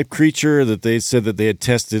aardvark type creature that they said that they had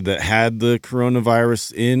tested that had the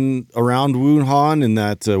coronavirus around Wuhan in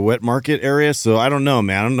that wet market area. So I don't know,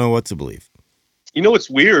 man. I don't know what to believe. What's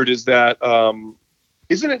weird is that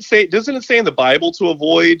doesn't it say in the Bible to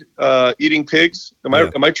avoid eating pigs?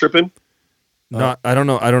 Am I tripping? No, I don't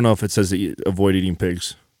know. I don't know if it says that you avoid eating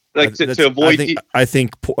pigs. Like to avoid. I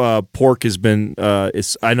think pork has been.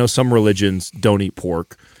 I know some religions don't eat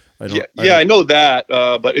pork. I know that,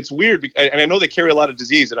 but it's weird, and I know they carry a lot of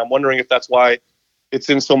disease, and I'm wondering if that's why it's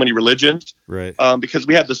in so many religions. Right. Because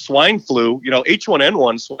we had the swine flu.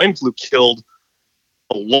 H1N1 swine flu killed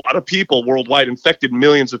a lot of people worldwide, infected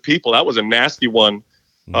millions of people. That was a nasty one.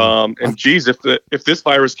 And geez, if this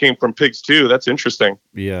virus came from pigs too, that's interesting.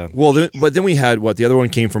 Yeah. Well, but then we had the other one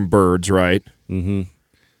came from birds, right? Mm-hmm.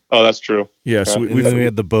 Oh, that's true. Yeah, so we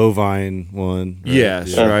had the bovine one. Right?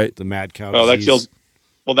 Yes, right. The mad cow. Oh, that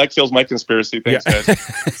kills my conspiracy. Thanks, guys.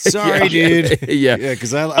 Sorry, dude. Yeah,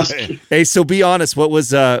 because Hey, so be honest. What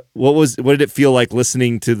did it feel like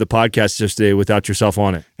listening to the podcast yesterday without yourself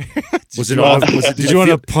on it? Did you want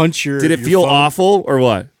to punch your? Did it feel awful or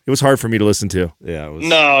what? It was hard for me to listen to. Yeah, it was.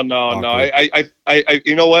 No. I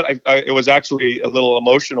you know what? It was actually a little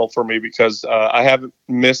emotional for me because I haven't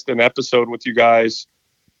missed an episode with you guys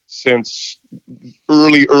since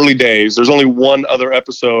early days. There's only one other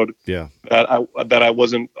episode that I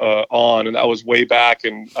wasn't on, and that was way back,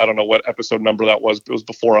 and I don't know what episode number that was. It was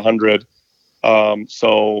before 100.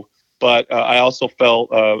 But I also felt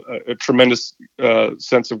a tremendous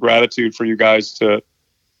sense of gratitude for you guys to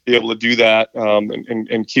be able to do that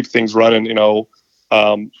and keep things running.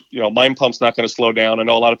 Mind Pump's not going to slow down. I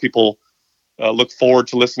know a lot of people look forward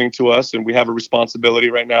to listening to us, and we have a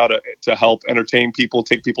responsibility right now to help entertain people,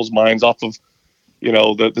 take people's minds off of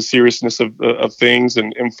the seriousness of things,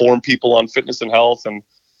 and inform people on fitness and health. And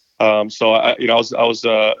so I was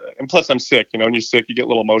and plus I'm sick. When you're sick, you get a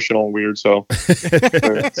little emotional and weird. So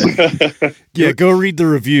yeah, go read the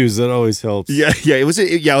reviews. That always helps. Yeah.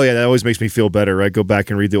 That always makes me feel better. Right, go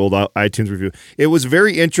back and read the old iTunes review. It was a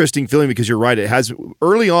very interesting feeling because you're right. It has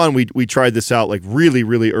early on. We tried this out like really,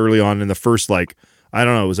 really early on in the first I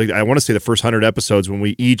don't know. It was I want to say the first 100 episodes when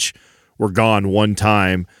we each were gone one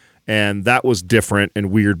time. And that was different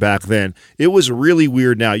and weird back then. It was really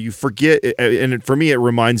weird now. You forget, and for me, it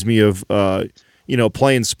reminds me of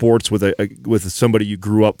playing sports with somebody you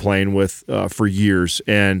grew up playing with for years,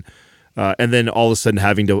 and then all of a sudden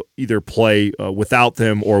having to either play without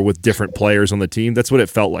them or with different players on the team. That's what it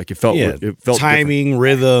felt like. It felt timing, different.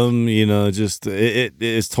 Rhythm. Just it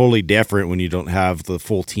is totally different when you don't have the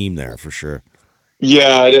full team there for sure.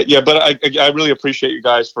 Yeah. But I really appreciate you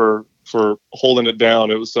guys for holding it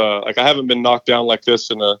down. It was I haven't been knocked down like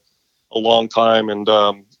this in a long time, and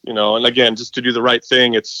and again, just to do the right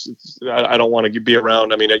thing. I don't want to be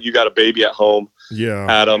around. I mean, you got a baby at home,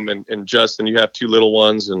 Adam, and Justin, you have two little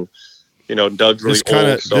ones, and Doug's really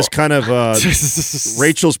old. This kind of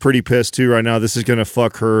Rachel's pretty pissed too right now. This is going to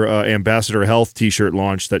fuck her Ambassador Health T-shirt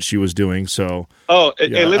launch that she was doing. So,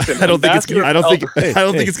 hey, listen, I don't think it's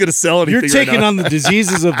going to sell anything. You're taking on the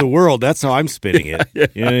diseases of the world. That's how I'm spinning it. You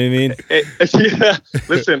know what I mean?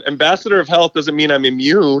 Listen, Ambassador of Health doesn't mean I'm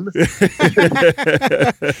immune.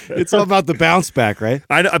 It's all about the bounce back, right?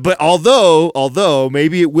 I know, but although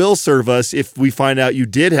maybe it will serve us if we find out you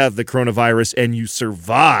did have the coronavirus and you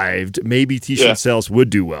survived. Maybe T-shirt sales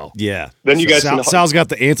would do well. Yeah. Then you guys. Sal's got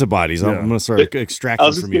the antibodies. I'm going to start extracting. I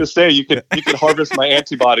was just going to say you could harvest my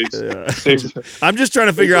antibodies. I'm just trying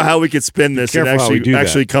to figure out how we could spin this and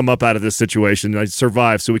actually come up out of this situation and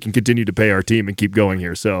survive, so we can continue to pay our team and keep going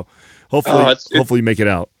here. So hopefully make it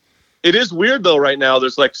out. It is weird though. Right now,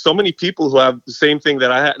 there's so many people who have the same thing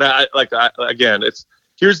that I had. Again,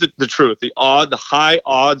 here's the truth. The high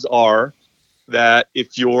odds are that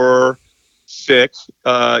if you're sick,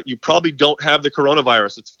 you probably don't have the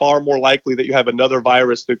coronavirus. It's far more likely that you have another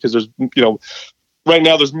virus because there's, right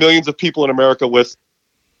now there's millions of people in America with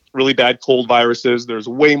really bad cold viruses. There's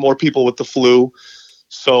way more people with the flu.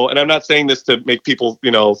 So, and I'm not saying this to make people,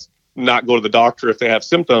 not go to the doctor if they have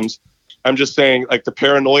symptoms. I'm just saying the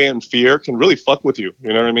paranoia and fear can really fuck with you. You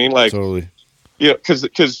know what I mean? Totally. Yeah,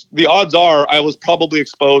 because the odds are I was probably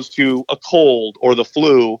exposed to a cold or the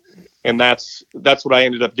flu. And that's what I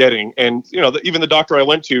ended up getting. And, even the doctor I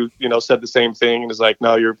went to, said the same thing and is like,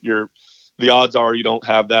 no, the odds are you don't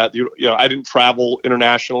have that. I didn't travel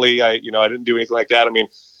internationally. I didn't do anything like that. I mean,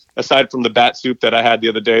 aside from the bat soup that I had the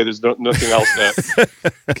other day, there's nothing else that.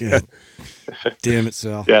 Good. Damn it,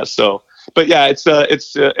 Sal. Yeah. So, but yeah, it's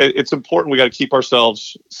important. We got to keep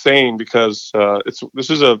ourselves sane because this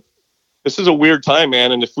is a weird time,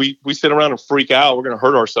 man. And if we sit around and freak out, we're going to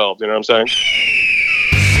hurt ourselves. You know what I'm saying?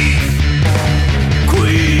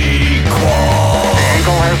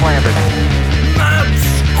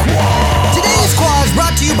 Today's Squad is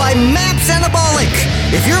brought to you by MAPS Anabolic.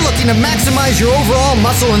 If you're looking to maximize your overall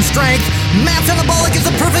muscle and strength, MAPS Anabolic is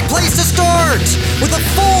the perfect place to start. With a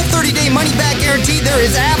full 30-day money-back guarantee, there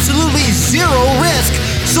is absolutely zero risk.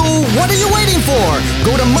 So what are you waiting for?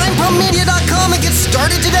 Go to mindpumpmedia.com and get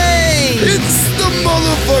started today. It's the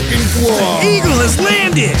motherfucking Quad. The eagle has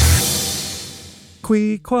landed.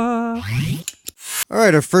 All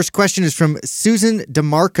right, our first question is from Susan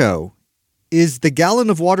DeMarco. Is the gallon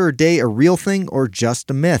of water a day a real thing or just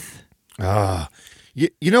a myth? You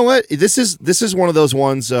know what? This is one of those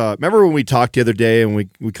ones. Remember when we talked the other day and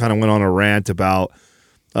we kind of went on a rant about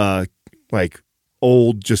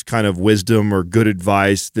old just kind of wisdom or good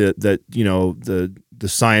advice that the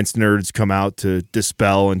science nerds come out to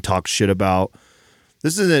dispel and talk shit about.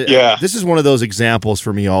 This is one of those examples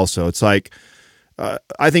for me also. It's like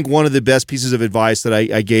I think one of the best pieces of advice that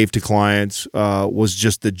I gave to clients was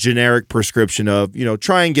just the generic prescription of,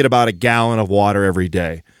 try and get about a gallon of water every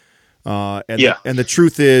day. And the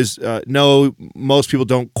truth is, no, most people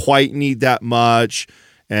don't quite need that much.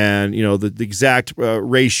 and the exact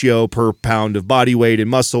ratio per pound of body weight and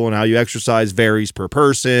muscle and how you exercise varies per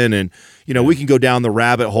person, and we can go down the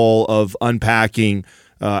rabbit hole of unpacking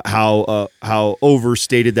how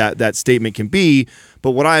overstated that statement can be.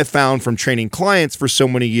 But what I have found from training clients for so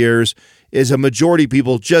many years is a majority of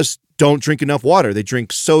people just don't drink enough water. They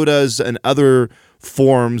drink sodas and other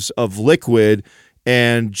forms of liquid,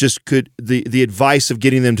 and just the advice of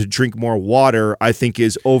getting them to drink more water, I think,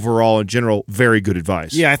 is overall in general very good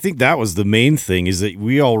advice. Yeah, I think that was the main thing, is that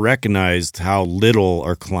we all recognized how little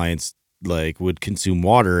our clients would consume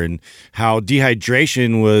water, and how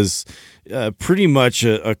dehydration was pretty much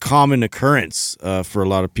a common occurrence for a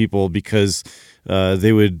lot of people, because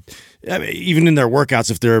they would, even in their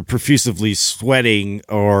workouts, if they're profusively sweating,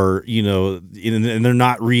 or and they're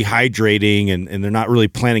not rehydrating, and they're not really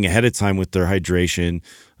planning ahead of time with their hydration,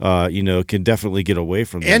 can definitely get away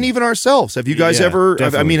from them. And even ourselves. Have you guys ever?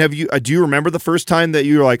 Definitely. Have you? Do you remember the first time that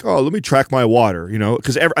you were like, "Oh, let me track my water"?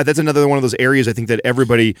 Because that's another one of those areas I think that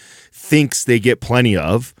everybody thinks they get plenty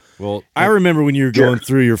of. Well, I remember when you were going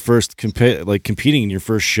through your first competing in your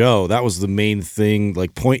first show, that was the main thing,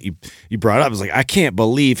 point you brought up. It was I can't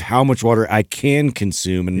believe how much water I can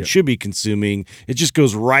consume and should be consuming. It just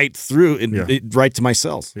goes right through and right to my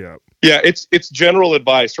cells. Yeah. Yeah, it's general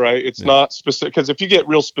advice, right? It's not specific, because if you get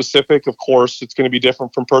real specific, of course, it's going to be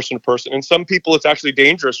different from person to person. And some people, it's actually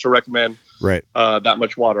dangerous to recommend that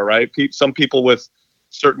much water, right? Some people with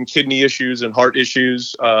certain kidney issues and heart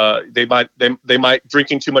issues, they might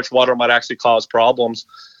drinking too much water might actually cause problems.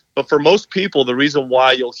 But for most people, the reason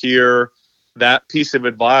why you'll hear that piece of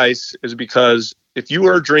advice is because if you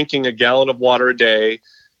are drinking a gallon of water a day,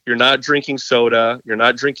 you're not drinking soda, you're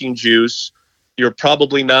not drinking juice, you're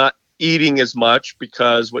probably not eating as much,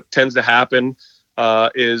 because what tends to happen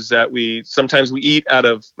is that we sometimes eat out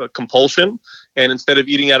of compulsion, and instead of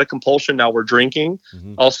eating out of compulsion, now we're drinking.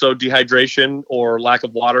 Mm-hmm. Also, dehydration or lack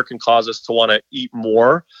of water can cause us to want to eat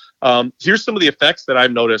more. Here's some of the effects that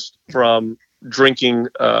I've noticed from drinking,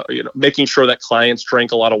 making sure that clients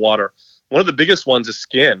drank a lot of water. One of the biggest ones is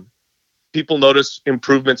skin. People notice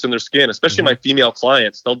improvements in their skin, especially my female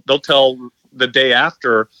clients. They'll tell the day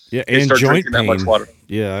after they start drinking that much water.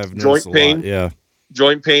 Yeah, I've noticed joint pain. Yeah.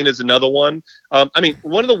 Joint pain is another one.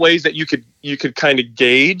 One of the ways that you could kind of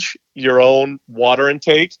gauge your own water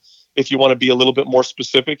intake, if you want to be a little bit more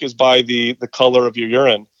specific, is by the color of your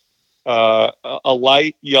urine. A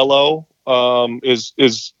light yellow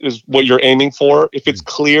is what you're aiming for. If it's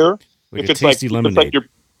clear, if it's tasty lemonade.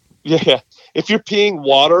 If you're peeing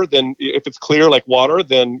water, then if it's clear like water,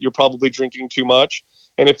 then you're probably drinking too much.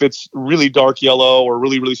 And if it's really dark yellow or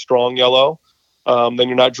really, really strong yellow, then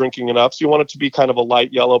you're not drinking enough. So you want it to be kind of a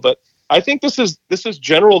light yellow. But I think this is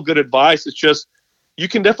general good advice. It's just, you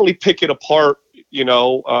can definitely pick it apart,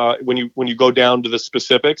 when you go down to the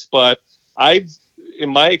specifics. But in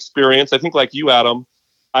my experience, I think like you, Adam,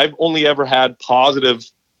 I've only ever had positive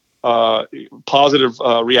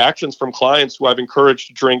reactions from clients who I've encouraged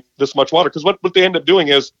to drink this much water. Because what they end up doing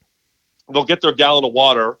is they'll get their gallon of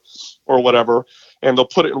water or whatever, and they'll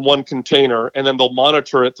put it in one container, and then they'll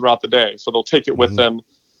monitor it throughout the day. So they'll take it with them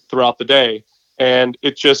throughout the day, and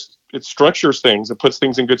it structures things. It puts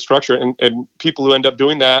things in good structure. And people who end up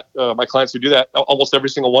doing that, my clients who do that, almost every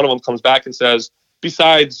single one of them comes back and says,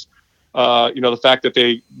 besides, the fact that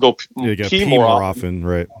they go pee more often,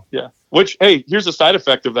 right? Yeah. Which, hey, here's a side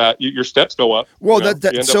effect of that: your steps go up.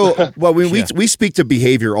 Well, we speak to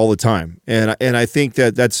behavior all the time, and I think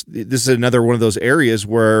this is another one of those areas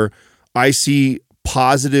where I see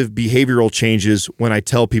positive behavioral changes when I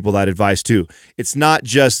tell people that advice too. It's not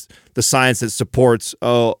just the science that supports,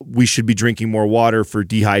 we should be drinking more water for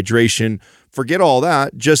dehydration. Forget all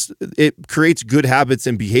that. Just it creates good habits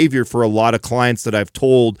and behavior for a lot of clients that I've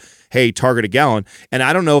told, hey, target a gallon. And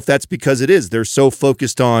I don't know if that's because it is. They're so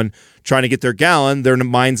focused on trying to get their gallon, their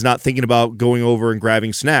mind's not thinking about going over and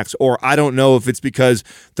grabbing snacks. Or I don't know if it's because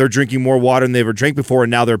they're drinking more water than they ever drank before,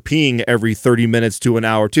 and now they're peeing every 30 minutes to an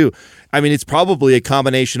hour too. I mean, it's probably a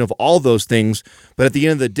combination of all those things. But at the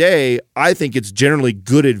end of the day, I think it's generally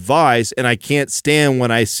good advice, and I can't stand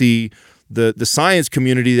when I see the science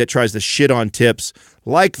community that tries to shit on tips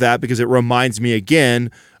like that, because it reminds me again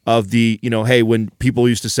of the, hey, when people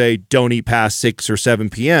used to say don't eat past 6 or 7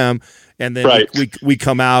 p.m. and then we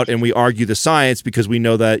come out and we argue the science, because we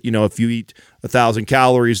know that, if you eat 1,000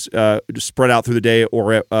 calories spread out through the day,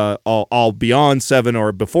 or all beyond 7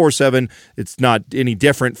 or before 7, it's not any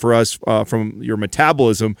different for us from your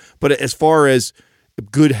metabolism. But as far as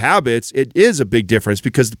good habits, it is a big difference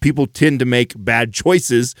because people tend to make bad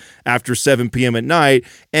choices after 7 p.m. at night.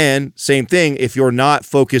 And same thing, if you're not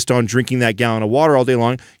focused on drinking that gallon of water all day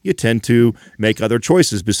long, you tend to make other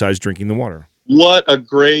choices besides drinking the water. What a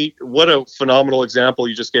phenomenal example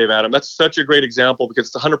you just gave, Adam. That's such a great example because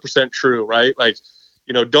it's 100% true, right? Like,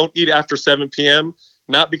 don't eat after 7 p.m.,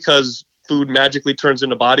 not because food magically turns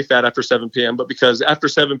into body fat after 7 p.m., but because after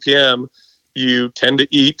 7 p.m., you tend to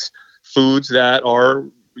eat foods that are,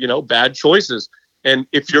 bad choices. And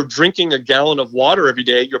if you're drinking a gallon of water every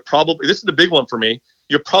day, this is the big one for me,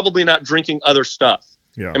 you're probably not drinking other stuff.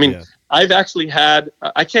 Yeah. I mean, I've actually had,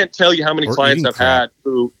 I can't tell you how many clients I've had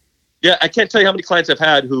who've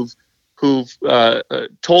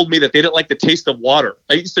told me that they didn't like the taste of water.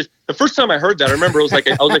 The first time I heard that, I remember it was like,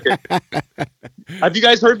 have you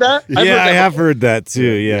guys heard that? I have heard that too.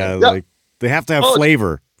 Yeah. Like they have to have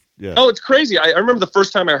flavor. Yeah. Oh, it's crazy. I remember the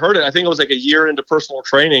first time I heard it, I think it was like a year into personal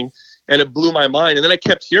training, and it blew my mind. And then I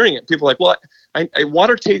kept hearing it. People were like, well,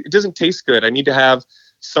 water it doesn't taste good. I need to have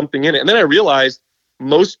something in it. And then I realized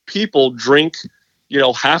most people drink,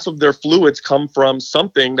 half of their fluids come from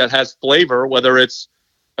something that has flavor, whether it's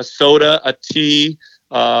a soda, a tea,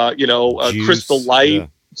 a juice, Crystal Light,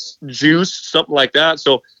 juice, something like that.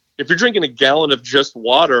 So if you're drinking a gallon of just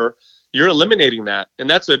water, you're eliminating that. And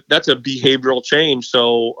that's a behavioral change.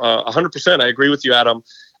 So 100%, I agree with you, Adam.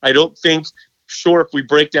 I don't think, if we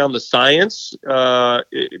break down the science,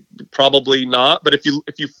 probably not. But if you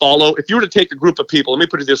were to take a group of people, let me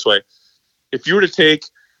put it this way. If you were to take,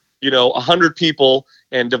 100 people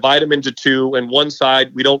and divide them into two, and one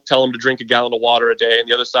side, we don't tell them to drink a gallon of water a day, and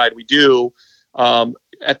the other side we do.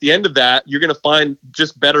 At the end of that, you're going to find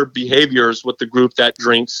just better behaviors with the group that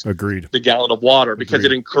drinks the gallon of water because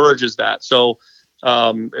it encourages that. So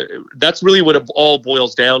that's really what it all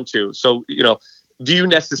boils down to. So, do you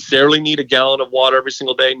necessarily need a gallon of water every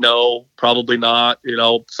single day? No, probably not.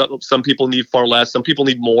 Some people need far less. Some people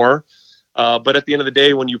need more. But at the end of the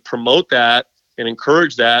day, when you promote that and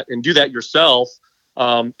encourage that and do that yourself,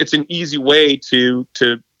 it's an easy way to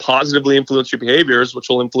positively influence your behaviors, which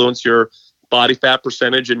will influence your body fat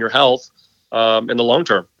percentage and your health in the long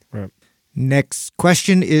term. Right. Next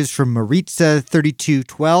question is from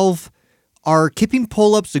Maritza3212. Are kipping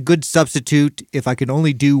pull-ups a good substitute if I can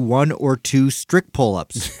only do 1 or 2 strict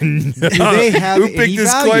pull-ups? Do they have any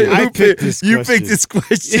value? You picked this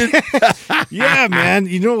question. Yeah, man.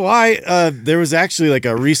 You know why? There was actually like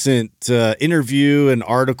a recent interview, an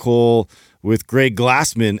article with Greg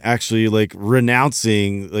Glassman actually like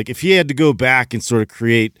renouncing, like if he had to go back and sort of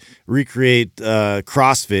recreate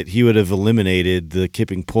CrossFit, he would have eliminated the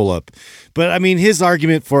kipping pull-up. But I mean, his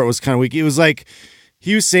argument for it was kind of weak. It was like,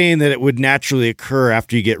 he was saying that it would naturally occur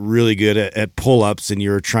after you get really good at pull-ups and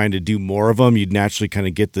you're trying to do more of them. You'd naturally kind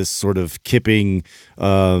of get this sort of kipping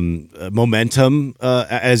momentum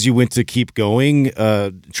as you went to keep going,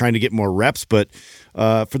 trying to get more reps. But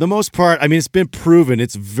for the most part, I mean, it's been proven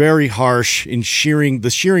it's very harsh in the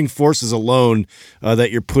shearing forces alone that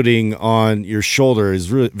you're putting on your shoulder is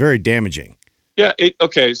really very damaging. Yeah.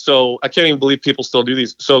 Okay. So I can't even believe people still do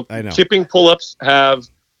these. So kipping pull-ups have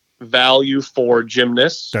value for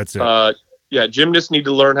gymnasts. That's it. Gymnasts need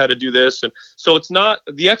to learn how to do this. And so it's not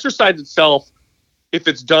the exercise itself, if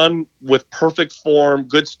it's done with perfect form,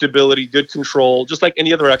 good stability, good control, just like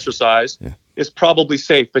any other exercise, is probably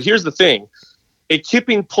safe. But here's the thing. A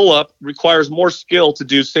kipping pull-up requires more skill to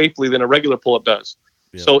do safely than a regular pull-up does.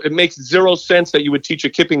 Yeah. So it makes zero sense that you would teach a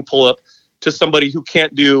kipping pull-up to somebody who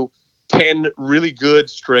can't do 10 really good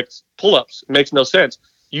strict pull-ups. It makes no sense.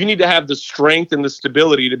 You need to have the strength and the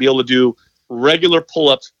stability to be able to do regular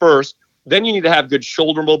pull-ups first. Then you need to have good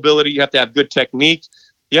shoulder mobility. You have to have good technique.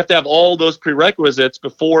 You have to have all those prerequisites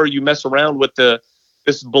before you mess around with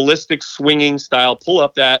this ballistic swinging style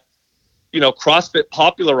pull-up that, CrossFit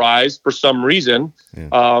popularized for some reason. Yeah.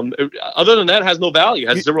 Other than that, it has no value,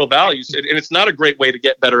 has zero value. And it's not a great way to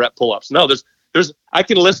get better at pull-ups. No, I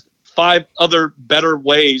can list 5 other better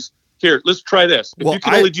ways. Here, let's try this. If you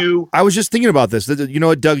can only do... I was just thinking about this. You know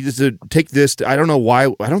what, Doug, just to take this, I don't know why.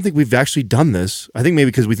 I don't think we've actually done this. I think maybe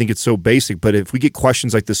because we think it's so basic. But if we get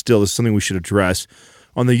questions like this still, this is something we should address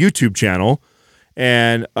on the YouTube channel.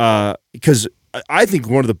 And because I think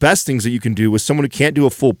one of the best things that you can do with someone who can't do a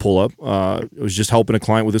full pull-up, I was just helping a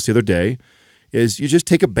client with this the other day, is you just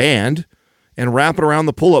take a band and wrap it around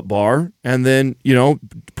the pull-up bar and then,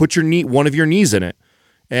 put one of your knees in it.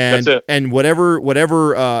 And That's it. and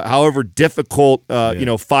whatever however difficult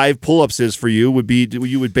 5 pull-ups is for you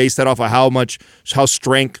you would base that off of how much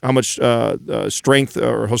strength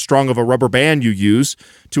or how strong of a rubber band you use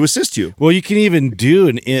to assist you. Well, you can even do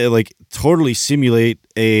totally simulate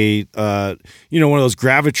a one of those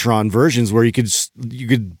Gravitron versions where you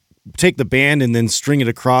could take the band and then string it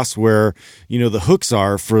across where the hooks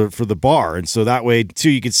are for the bar, and so that way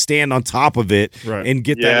too you could stand on top of it and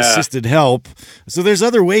get that assisted help. So there's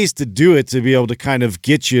other ways to do it to be able to kind of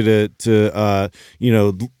get you to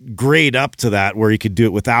grade up to that where you could do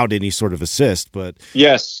it without any sort of assist. But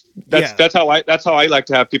yes, that's how I like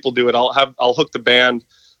to have people do it. I'll hook the band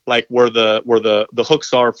like where the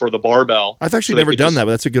hooks are for the barbell. I've actually never done that,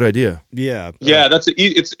 but that's a good idea. Yeah,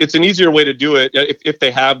 it's an easier way to do it if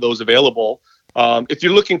they have those available. If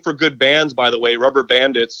you're looking for good bands, by the way, Rubber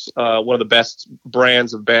Bandit's one of the best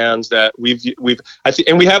brands of bands that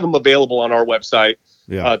and we have them available on our website.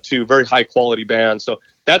 To very high quality bands. So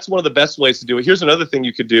that's one of the best ways to do it. Here's another thing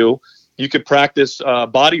you could do. You could practice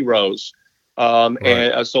body rows.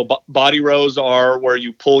 So body rows are where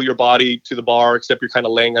you pull your body to the bar, except you're kind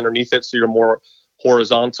of laying underneath it, so you're more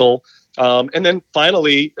horizontal. And then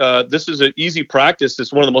finally, this is an easy practice.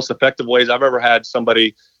 It's one of the most effective ways I've ever had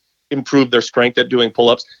somebody improve their strength at doing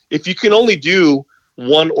pull-ups. If you can only do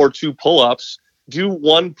 1 or 2 pull-ups, do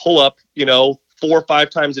 1 pull-up, 4 or 5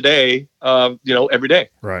 times a day, every day.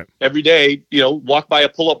 Right. Every day, walk by a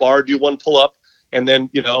pull-up bar, do 1 pull-up, and then,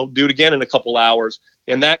 do it again in a couple hours.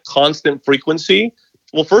 And that constant frequency,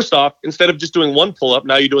 well, first off, instead of just doing 1 pull-up,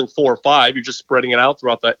 now you're doing 4 or 5. You're just spreading it out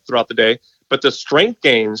throughout the day. But the strength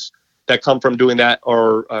gains that come from doing that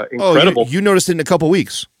are incredible. You noticed it in a couple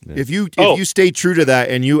weeks. Yeah. If you stay true to that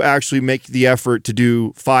and you actually make the effort to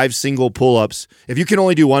do 5 single pull-ups, if you can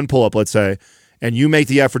only do 1 pull-up, let's say, and you make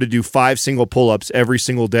the effort to do 5 single pull-ups every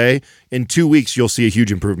single day, in 2 weeks you'll see a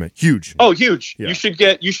huge improvement. Huge. Oh, huge! Yeah. You should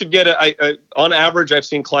get on average, I've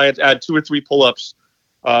seen clients add 2 or 3 pull-ups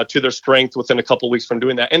to their strength within a couple of weeks from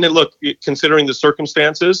doing that. And then look, considering the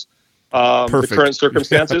circumstances, the current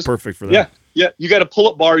circumstances, perfect for that. Yeah. You got a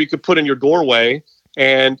pull-up bar you could put in your doorway,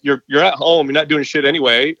 and you're at home. You're not doing shit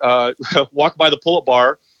anyway. Walk by the pull-up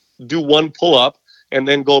bar, do 1 pull-up, and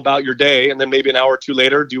then go about your day. And then maybe an hour or 2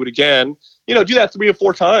 later, do it again. Do that 3 or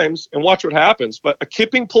 4 times and watch what happens. But a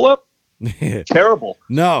kipping pull-up, terrible.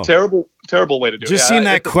 No. Terrible way to do it. Just seeing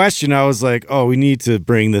that question, I was like, oh, we need to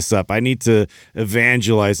bring this up. I need to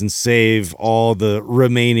evangelize and save all the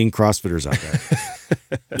remaining CrossFitters out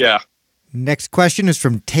there. Yeah. Next question is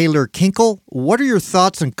from Taylor Kinkle. What are your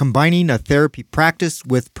thoughts on combining a therapy practice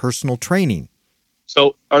with personal training?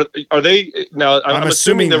 So are they now? I'm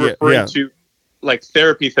assuming they're referring to like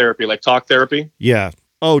therapy, like talk therapy. Yeah.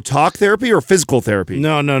 Oh, talk therapy or physical therapy?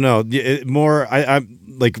 No. More, I'm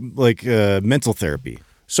like mental therapy.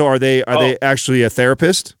 So are they actually a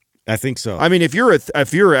therapist? I think so. I mean, if you're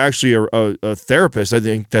actually a therapist, I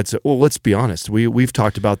think that's let's be honest. We've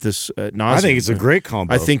talked about this at nauseam. I think it's a great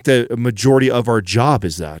combo. I think the majority of our job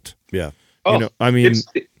is that. Yeah. It's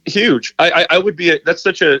huge. I would be. That's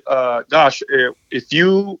such a gosh. If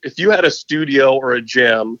you had a studio or a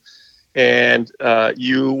gym, and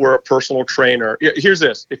you were a personal trainer. Here's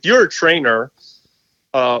this: if you're a trainer,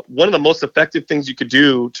 one of the most effective things you could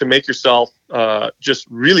do to make yourself just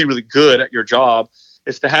really, really good at your job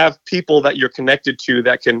is to have people that you're connected to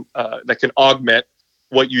that can augment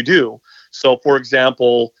what you do. So, for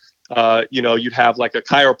example, you'd have like a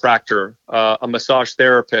chiropractor, a massage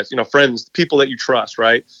therapist, friends, people that you trust,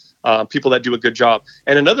 right? People that do a good job.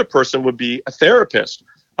 And another person would be a therapist.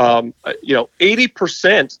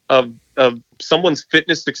 80% of someone's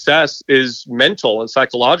fitness success is mental and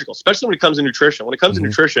psychological, especially when it comes to nutrition. When it comes to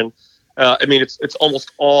nutrition, it's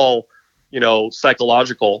almost all,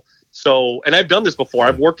 psychological. So, and I've done this before.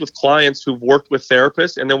 I've worked with clients who've worked with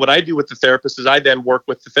therapists. And then what I do with the therapist is I then work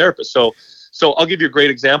with the therapist. So I'll give you a great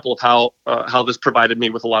example of how this provided me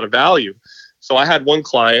with a lot of value. So I had one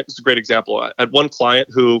client, this is a great example. I had one client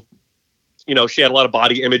who, she had a lot of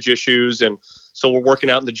body image issues. And so we're working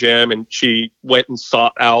out in the gym, and she went and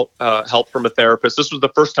sought out help from a therapist. This was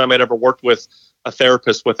the first time I'd ever worked with a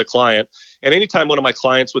therapist with a client. And anytime one of my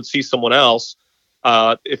clients would see someone else,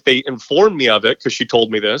 if they informed me of it, because she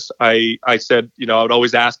told me this, I said, I would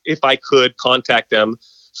always ask if I could contact them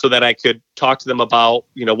so that I could talk to them about,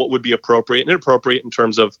 what would be appropriate and inappropriate in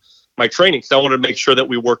terms of my training. Because I wanted to make sure that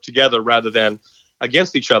we work together rather than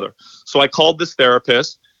against each other. So I called this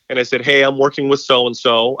therapist and I said, hey, I'm working with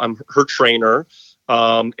so-and-so. I'm her trainer.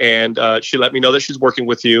 And she let me know that she's working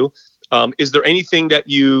with you. Is there anything that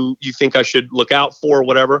you think I should look out for or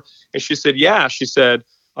whatever? And she said, yeah. She said,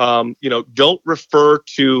 don't refer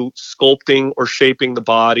to sculpting or shaping the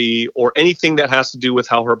body or anything that has to do with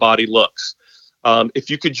how her body looks. If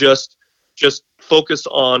you could just focus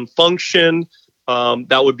on function,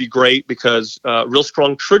 that would be great, because a real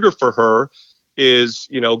strong trigger for her is,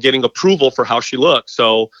 getting approval for how she looks.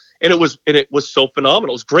 So, and it was so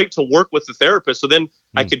phenomenal. It was great to work with the therapist. So then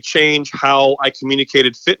I could change how I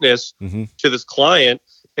communicated fitness to this client,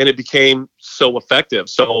 and it became so effective.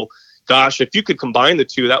 So, gosh, if you could combine the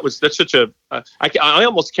two, that's such a, I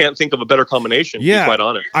almost can't think of a better combination, to be quite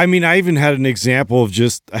honest. I mean, I even had an example of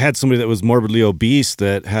I had somebody that was morbidly obese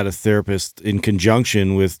that had a therapist in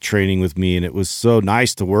conjunction with training with me, and it was so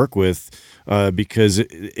nice to work with because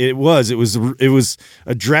it was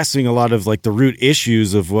addressing a lot of like the root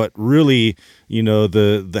issues of what really,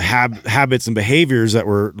 the habits and behaviors that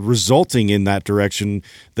were resulting in that direction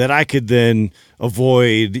that I could then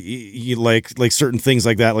avoid, like certain things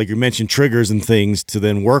like that, like you mentioned, triggers and things, to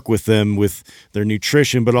then work with them with their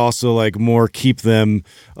nutrition, but also like more keep them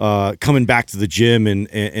coming back to the gym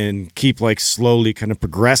and keep like slowly kind of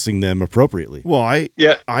progressing them appropriately. Well, I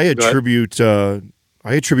attribute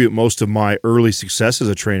most of my early success as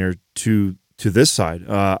a trainer to this side.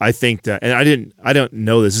 I think that, and I don't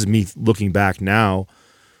know, this is me looking back now,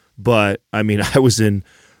 but I mean, I was in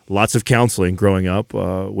lots of counseling growing up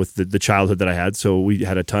with the childhood that I had. So we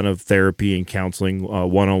had a ton of therapy and counseling,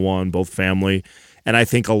 one-on-one, both family. And I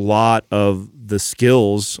think a lot of the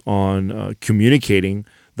skills on communicating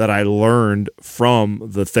that I learned from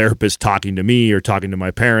the therapist talking to me or talking to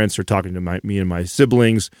my parents or talking to me and my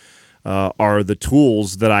siblings are the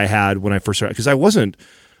tools that I had when I first started. Because I wasn't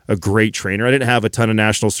a great trainer. I didn't have a ton of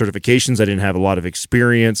national certifications. I didn't have a lot of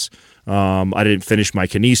experience. I didn't finish my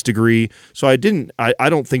kines degree. So I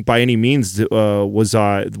don't think by any means was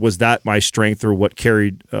that my strength or what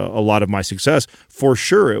carried a lot of my success. For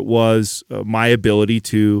sure, it was my ability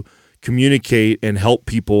to communicate and help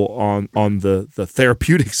people on the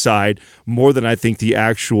therapeutic side more than I think the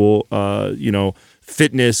actual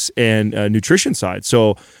fitness and nutrition side.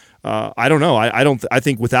 So I don't know. I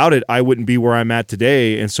think without it, I wouldn't be where I'm at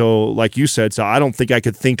today. And so, like you said, so I don't think I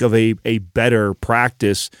could think of a better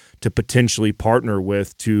practice to potentially partner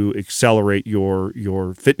with to accelerate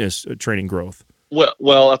your fitness training growth.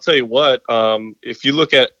 Well, I'll tell you what. If you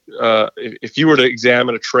look at if you were to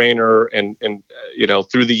examine a trainer and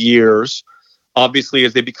through the years, obviously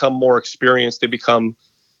as they become more experienced, they become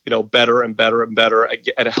better and better and better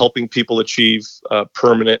at helping people achieve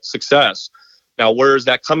permanent success. Now, where is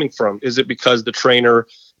that coming from? Is it because the trainer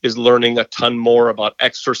is learning a ton more about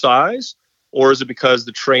exercise, or is it because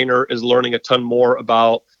the trainer is learning a ton more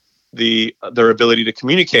about their ability to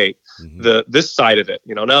communicate this side of it?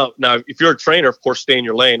 Now, if you're a trainer, of course, stay in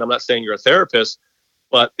your lane. I'm not saying you're a therapist,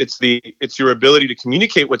 but it's your ability to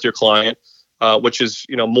communicate with your client, which is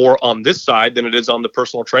more on this side than it is on the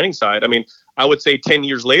personal training side. I mean, I would say 10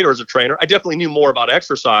 years later as a trainer, I definitely knew more about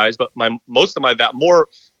exercise, but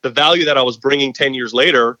the value that I was bringing 10 years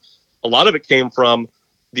later, a lot of it came from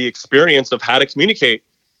the experience of how to communicate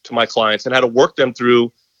to my clients and how to work them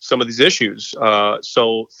through some of these issues.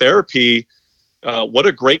 So therapy, what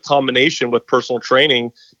a great combination with personal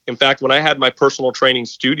training. In fact, when I had my personal training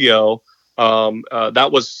studio, that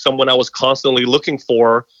was someone I was constantly looking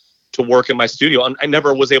for to work in my studio. I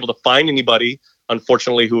never was able to find anybody,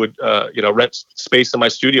 unfortunately, who would rent space in my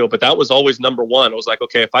studio, but that was always number one. I was like,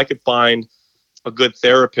 okay, if I could find a good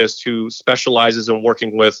therapist who specializes in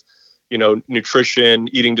working with, nutrition,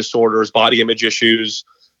 eating disorders, body image issues,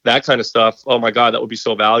 that kind of stuff, oh my God, that would be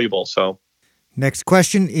so valuable. So, next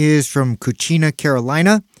question is from Cucina,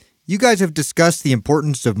 Carolina. You guys have discussed the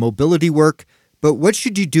importance of mobility work, but what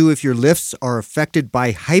should you do if your lifts are affected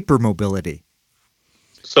by hypermobility?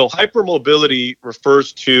 So hypermobility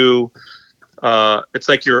refers to, it's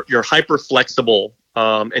like you're hyper flexible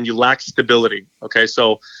and you lack stability. Okay,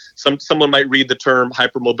 so someone might read the term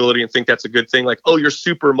hypermobility and think that's a good thing, like, oh, you're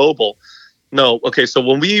super mobile. No. Okay, so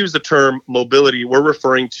when we use the term mobility, we're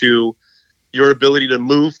referring to your ability to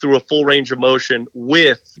move through a full range of motion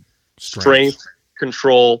with strength,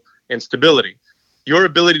 control, and stability. Your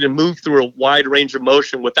ability to move through a wide range of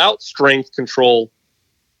motion without strength, control,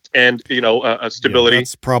 and stability. Yeah,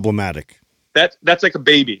 that's problematic. That's like a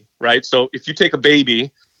baby, right? So if you take a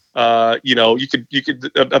baby, a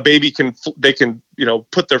baby can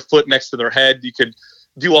put their foot next to their head. You could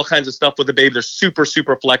do all kinds of stuff with the baby. They're super,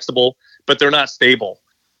 super flexible, but they're not stable.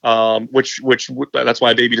 Which that's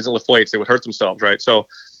why a baby doesn't lift weights. They would hurt themselves, right? So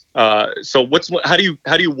how do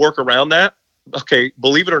you work around that? Okay,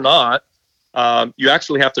 believe it or not, you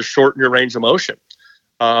actually have to shorten your range of motion.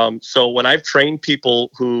 So when I've trained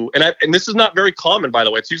people who, and this is not very common, by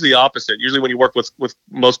the way, it's usually the opposite. Usually when you work with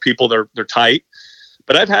most people, they're tight.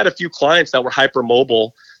 But I've had a few clients that were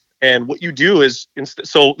hypermobile. And what you do is,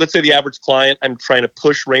 so let's say the average client, I'm trying to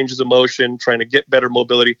push ranges of motion, trying to get better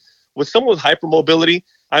mobility. With someone with hypermobility,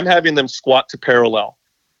 I'm having them squat to parallel.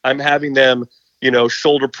 I'm having them,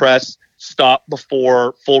 shoulder press, stop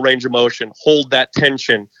before full range of motion, hold that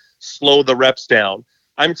tension, slow the reps down.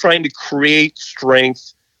 I'm trying to create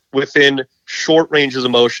strength within short ranges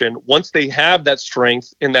of motion. Once they have that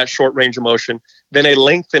strength in that short range of motion, then I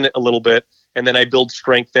lengthen it a little bit, and then I build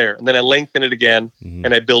strength there. And then I lengthen it again,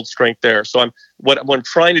 and I build strength there. So what I'm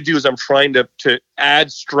trying to do is I'm trying to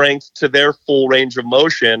add strength to their full range of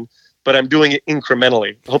motion, but I'm doing it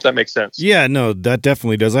incrementally. I hope that makes sense. Yeah, no, that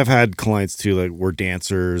definitely does. I've had clients too, like were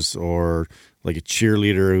dancers or like a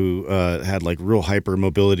cheerleader who had like real hyper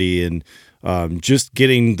mobility, and just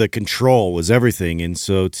getting the control was everything. And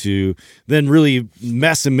so to then really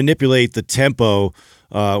mess and manipulate the tempo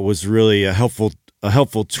was really a helpful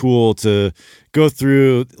tool to go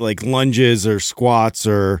through, like lunges or squats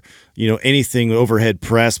or anything overhead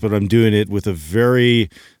press, but I'm doing it with a very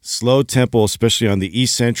slow tempo, especially on the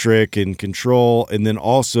eccentric and control, and then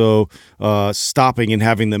also stopping and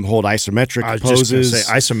having them hold isometric poses. I was just gonna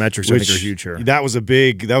say, isometrics I think are huge here. That was a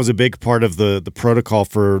big part of the protocol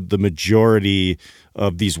for the majority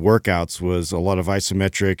of these workouts, was a lot of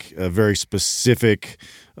isometric, very specific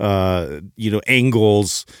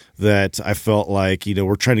angles that I felt like,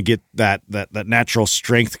 we're trying to get that natural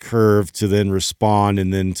strength curve to then respond,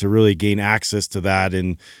 and then to really gain access to that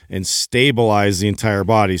and stabilize the entire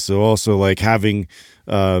body. So also like having,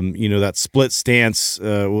 that split stance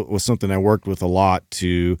was something I worked with a lot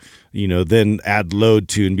to, then add load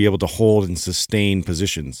to and be able to hold and sustain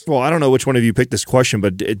positions. Well, I don't know which one of you picked this question,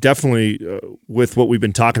 but it definitely, with what we've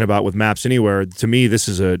been talking about with Maps Anywhere, to me, this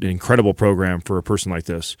is an incredible program for a person like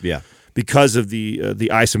this. Yeah. Because of the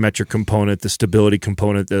isometric component, the stability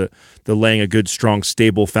component, the laying a good, strong,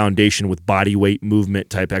 stable foundation with body weight movement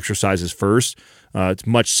type exercises first. It's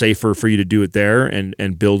much safer for you to do it there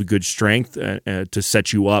and build good strength to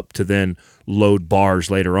set you up to then load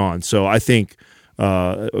bars later on. So I think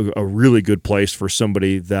a really good place for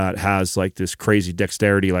somebody that has like this crazy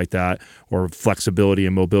dexterity like that, or flexibility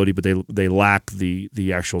and mobility, but they lack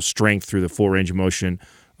the actual strength through the full range of motion.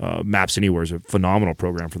 Maps Anywhere is a phenomenal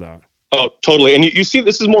program for that. Oh, totally. And you see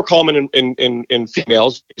this is more common in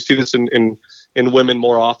females. You see this in women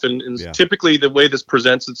more often. And typically the way this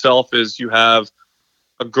presents itself is you have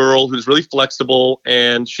a girl who's really flexible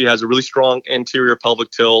and she has a really strong anterior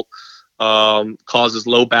pelvic tilt, causes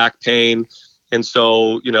low back pain. And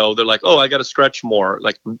so, they're like, oh, I got to stretch more.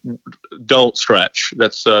 Like, don't stretch.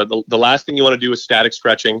 That's the last thing you want to do is static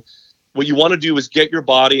stretching. What you want to do is get your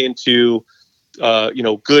body into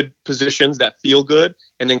good positions that feel good,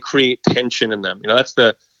 and then create tension in them. That's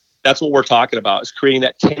what we're talking about, is creating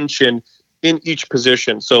that tension in each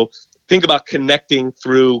position. So think about connecting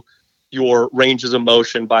through your ranges of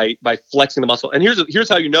motion by flexing the muscle. And here's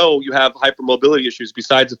how you have hypermobility issues,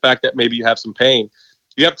 besides the fact that maybe you have some pain.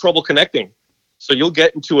 You have trouble connecting. So you'll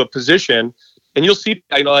get into a position and you'll see,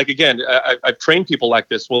 again, I've trained people like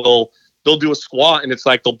this. They'll do a squat, and it's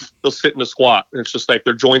like they'll sit in a squat, and it's just like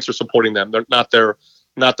their joints are supporting them. They're not their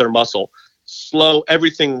muscle. Slow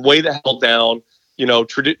everything way the hell down.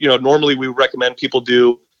 Normally we recommend people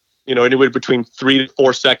do, anywhere between 3 to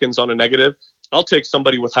 4 seconds on a negative. I'll take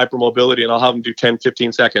somebody with hypermobility and I'll have them do 10,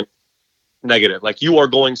 15 second negative. Like, you are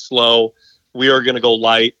going slow. We are going to go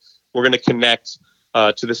light. We're going to connect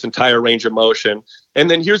to this entire range of motion. And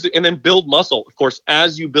then then build muscle. Of course,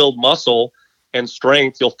 as you build muscle and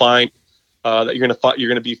strength, you'll find that you're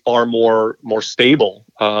going to be far more stable.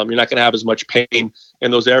 You're not going to have as much pain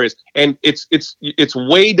in those areas. And it's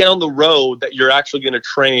way down the road that you're actually going to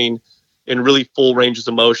train in really full ranges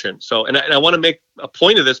of motion. So, and I want to make a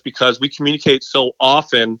point of this because we communicate so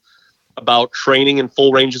often about training in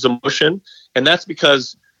full ranges of motion. And that's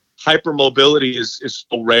because hypermobility is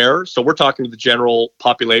so rare. So we're talking to the general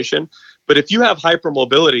population. But if you have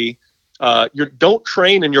hypermobility, you don't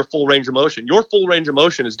train in your full range of motion. Your full range of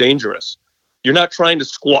motion is dangerous. You're not trying to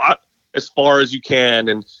squat as far as you can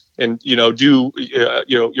and do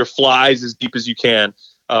your flies as deep as you can,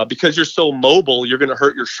 because you're so mobile. You're going to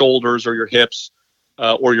hurt your shoulders or your hips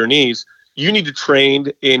or your knees. You need to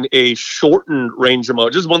train in a shortened range of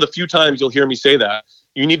motion. This is one of the few times you'll hear me say that.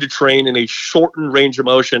 You need to train in a shortened range of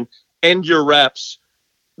motion, end your reps,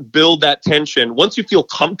 build that tension. Once you feel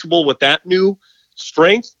comfortable with that new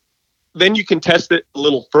strength, then you can test it a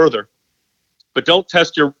little further. But don't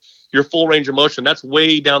test your full range of motion. That's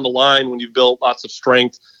way down the line when you've built lots of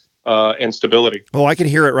strength and stability. Oh, I can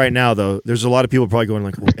hear it right now, though. There's a lot of people probably going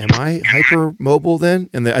like, well, am I hypermobile then?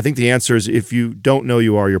 And I think the answer is, if you don't know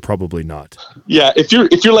you are, you're probably not. Yeah, if you're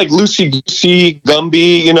like loosey-goosey,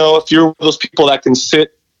 Gumby, if you're one of those people that can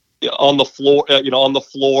sit on the floor,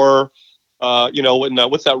 what's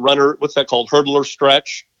that runner? What's that called? Hurdler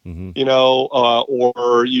stretch. Mm-hmm.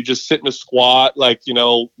 Or you just sit in a squat, like,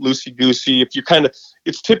 loosey-goosey. If you're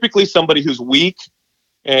it's typically somebody who's weak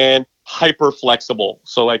and hyper flexible.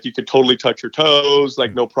 So like you could totally touch your toes,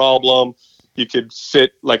 like no problem. You could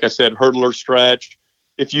sit, like I said, hurdler stretch.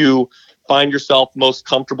 If you find yourself most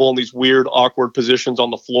comfortable in these weird, awkward positions on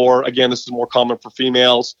the floor, again, this is more common for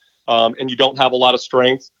females, and you don't have a lot of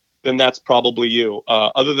strength, then that's probably you.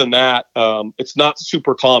 Other than that, it's not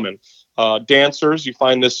super common. Dancers, you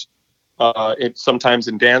find this sometimes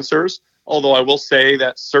in dancers. Although I will say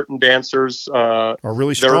that certain dancers are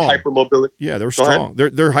really strong. They're hypermobility. Yeah, they're strong.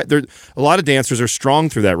 They're a lot of dancers are strong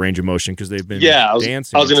through that range of motion because they've been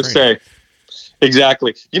dancing. I was going to say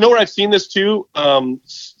exactly. You know where I've seen this too?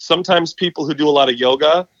 Sometimes people who do a lot of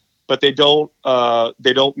yoga, but they don't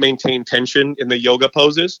maintain tension in the yoga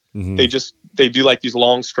poses. Mm-hmm. They do like these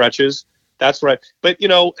long stretches. That's right. But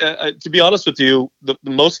to be honest with you, the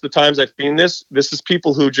most of the times I've seen this is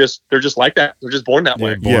people who they're just like that. They're just born that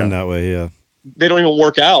way. Born that way. Yeah. They don't even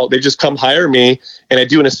work out. They just come hire me, and I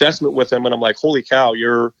do an assessment with them, and I'm like, holy cow,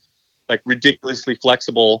 you're like ridiculously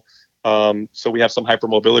flexible. So we have some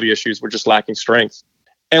hypermobility issues. We're just lacking strength.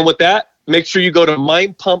 And with that, make sure you go to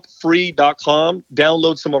mindpumpfree.com,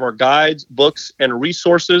 download some of our guides, books, and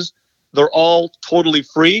resources. They're all totally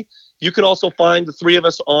free. You can also find the three of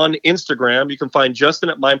us on Instagram. You can find Justin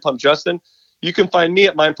at MindPumpJustin. You can find me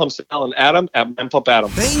at MindPumpSal and Adam at MindPumpAdam.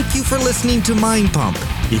 Thank you for listening to Mind Pump.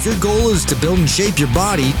 If your goal is to build and shape your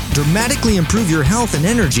body, dramatically improve your health and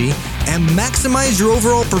energy, and maximize your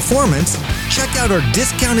overall performance, check out our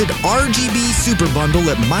discounted RGB Super Bundle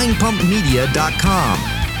at MindPumpMedia.com.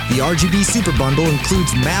 The RGB Super Bundle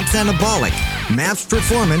includes MAPS Anabolic, MAPS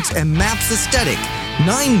Performance, and MAPS Aesthetic.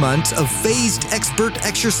 9 months of phased expert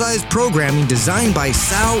exercise programming designed by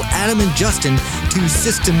Sal, Adam, and Justin to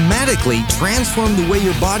systematically transform the way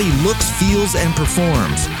your body looks, feels, and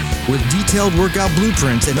performs. With detailed workout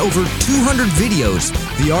blueprints and over 200 videos,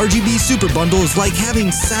 the RGB Super Bundle is like having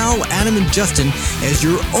Sal, Adam, and Justin as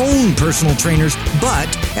your own personal trainers, but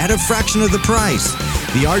at a fraction of the price.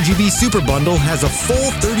 The RGB Super Bundle has a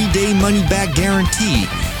full 30-day money-back guarantee,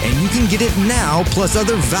 and you can get it now plus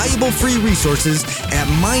other valuable free resources at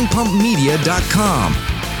mindpumpmedia.com.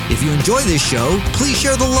 If you enjoy this show, please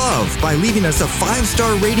share the love by leaving us a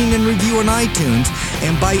 5-star rating and review on iTunes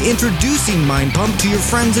and by introducing Mind Pump to your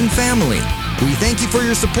friends and family. We thank you for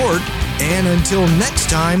your support, and until next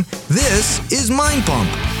time, this is Mind Pump.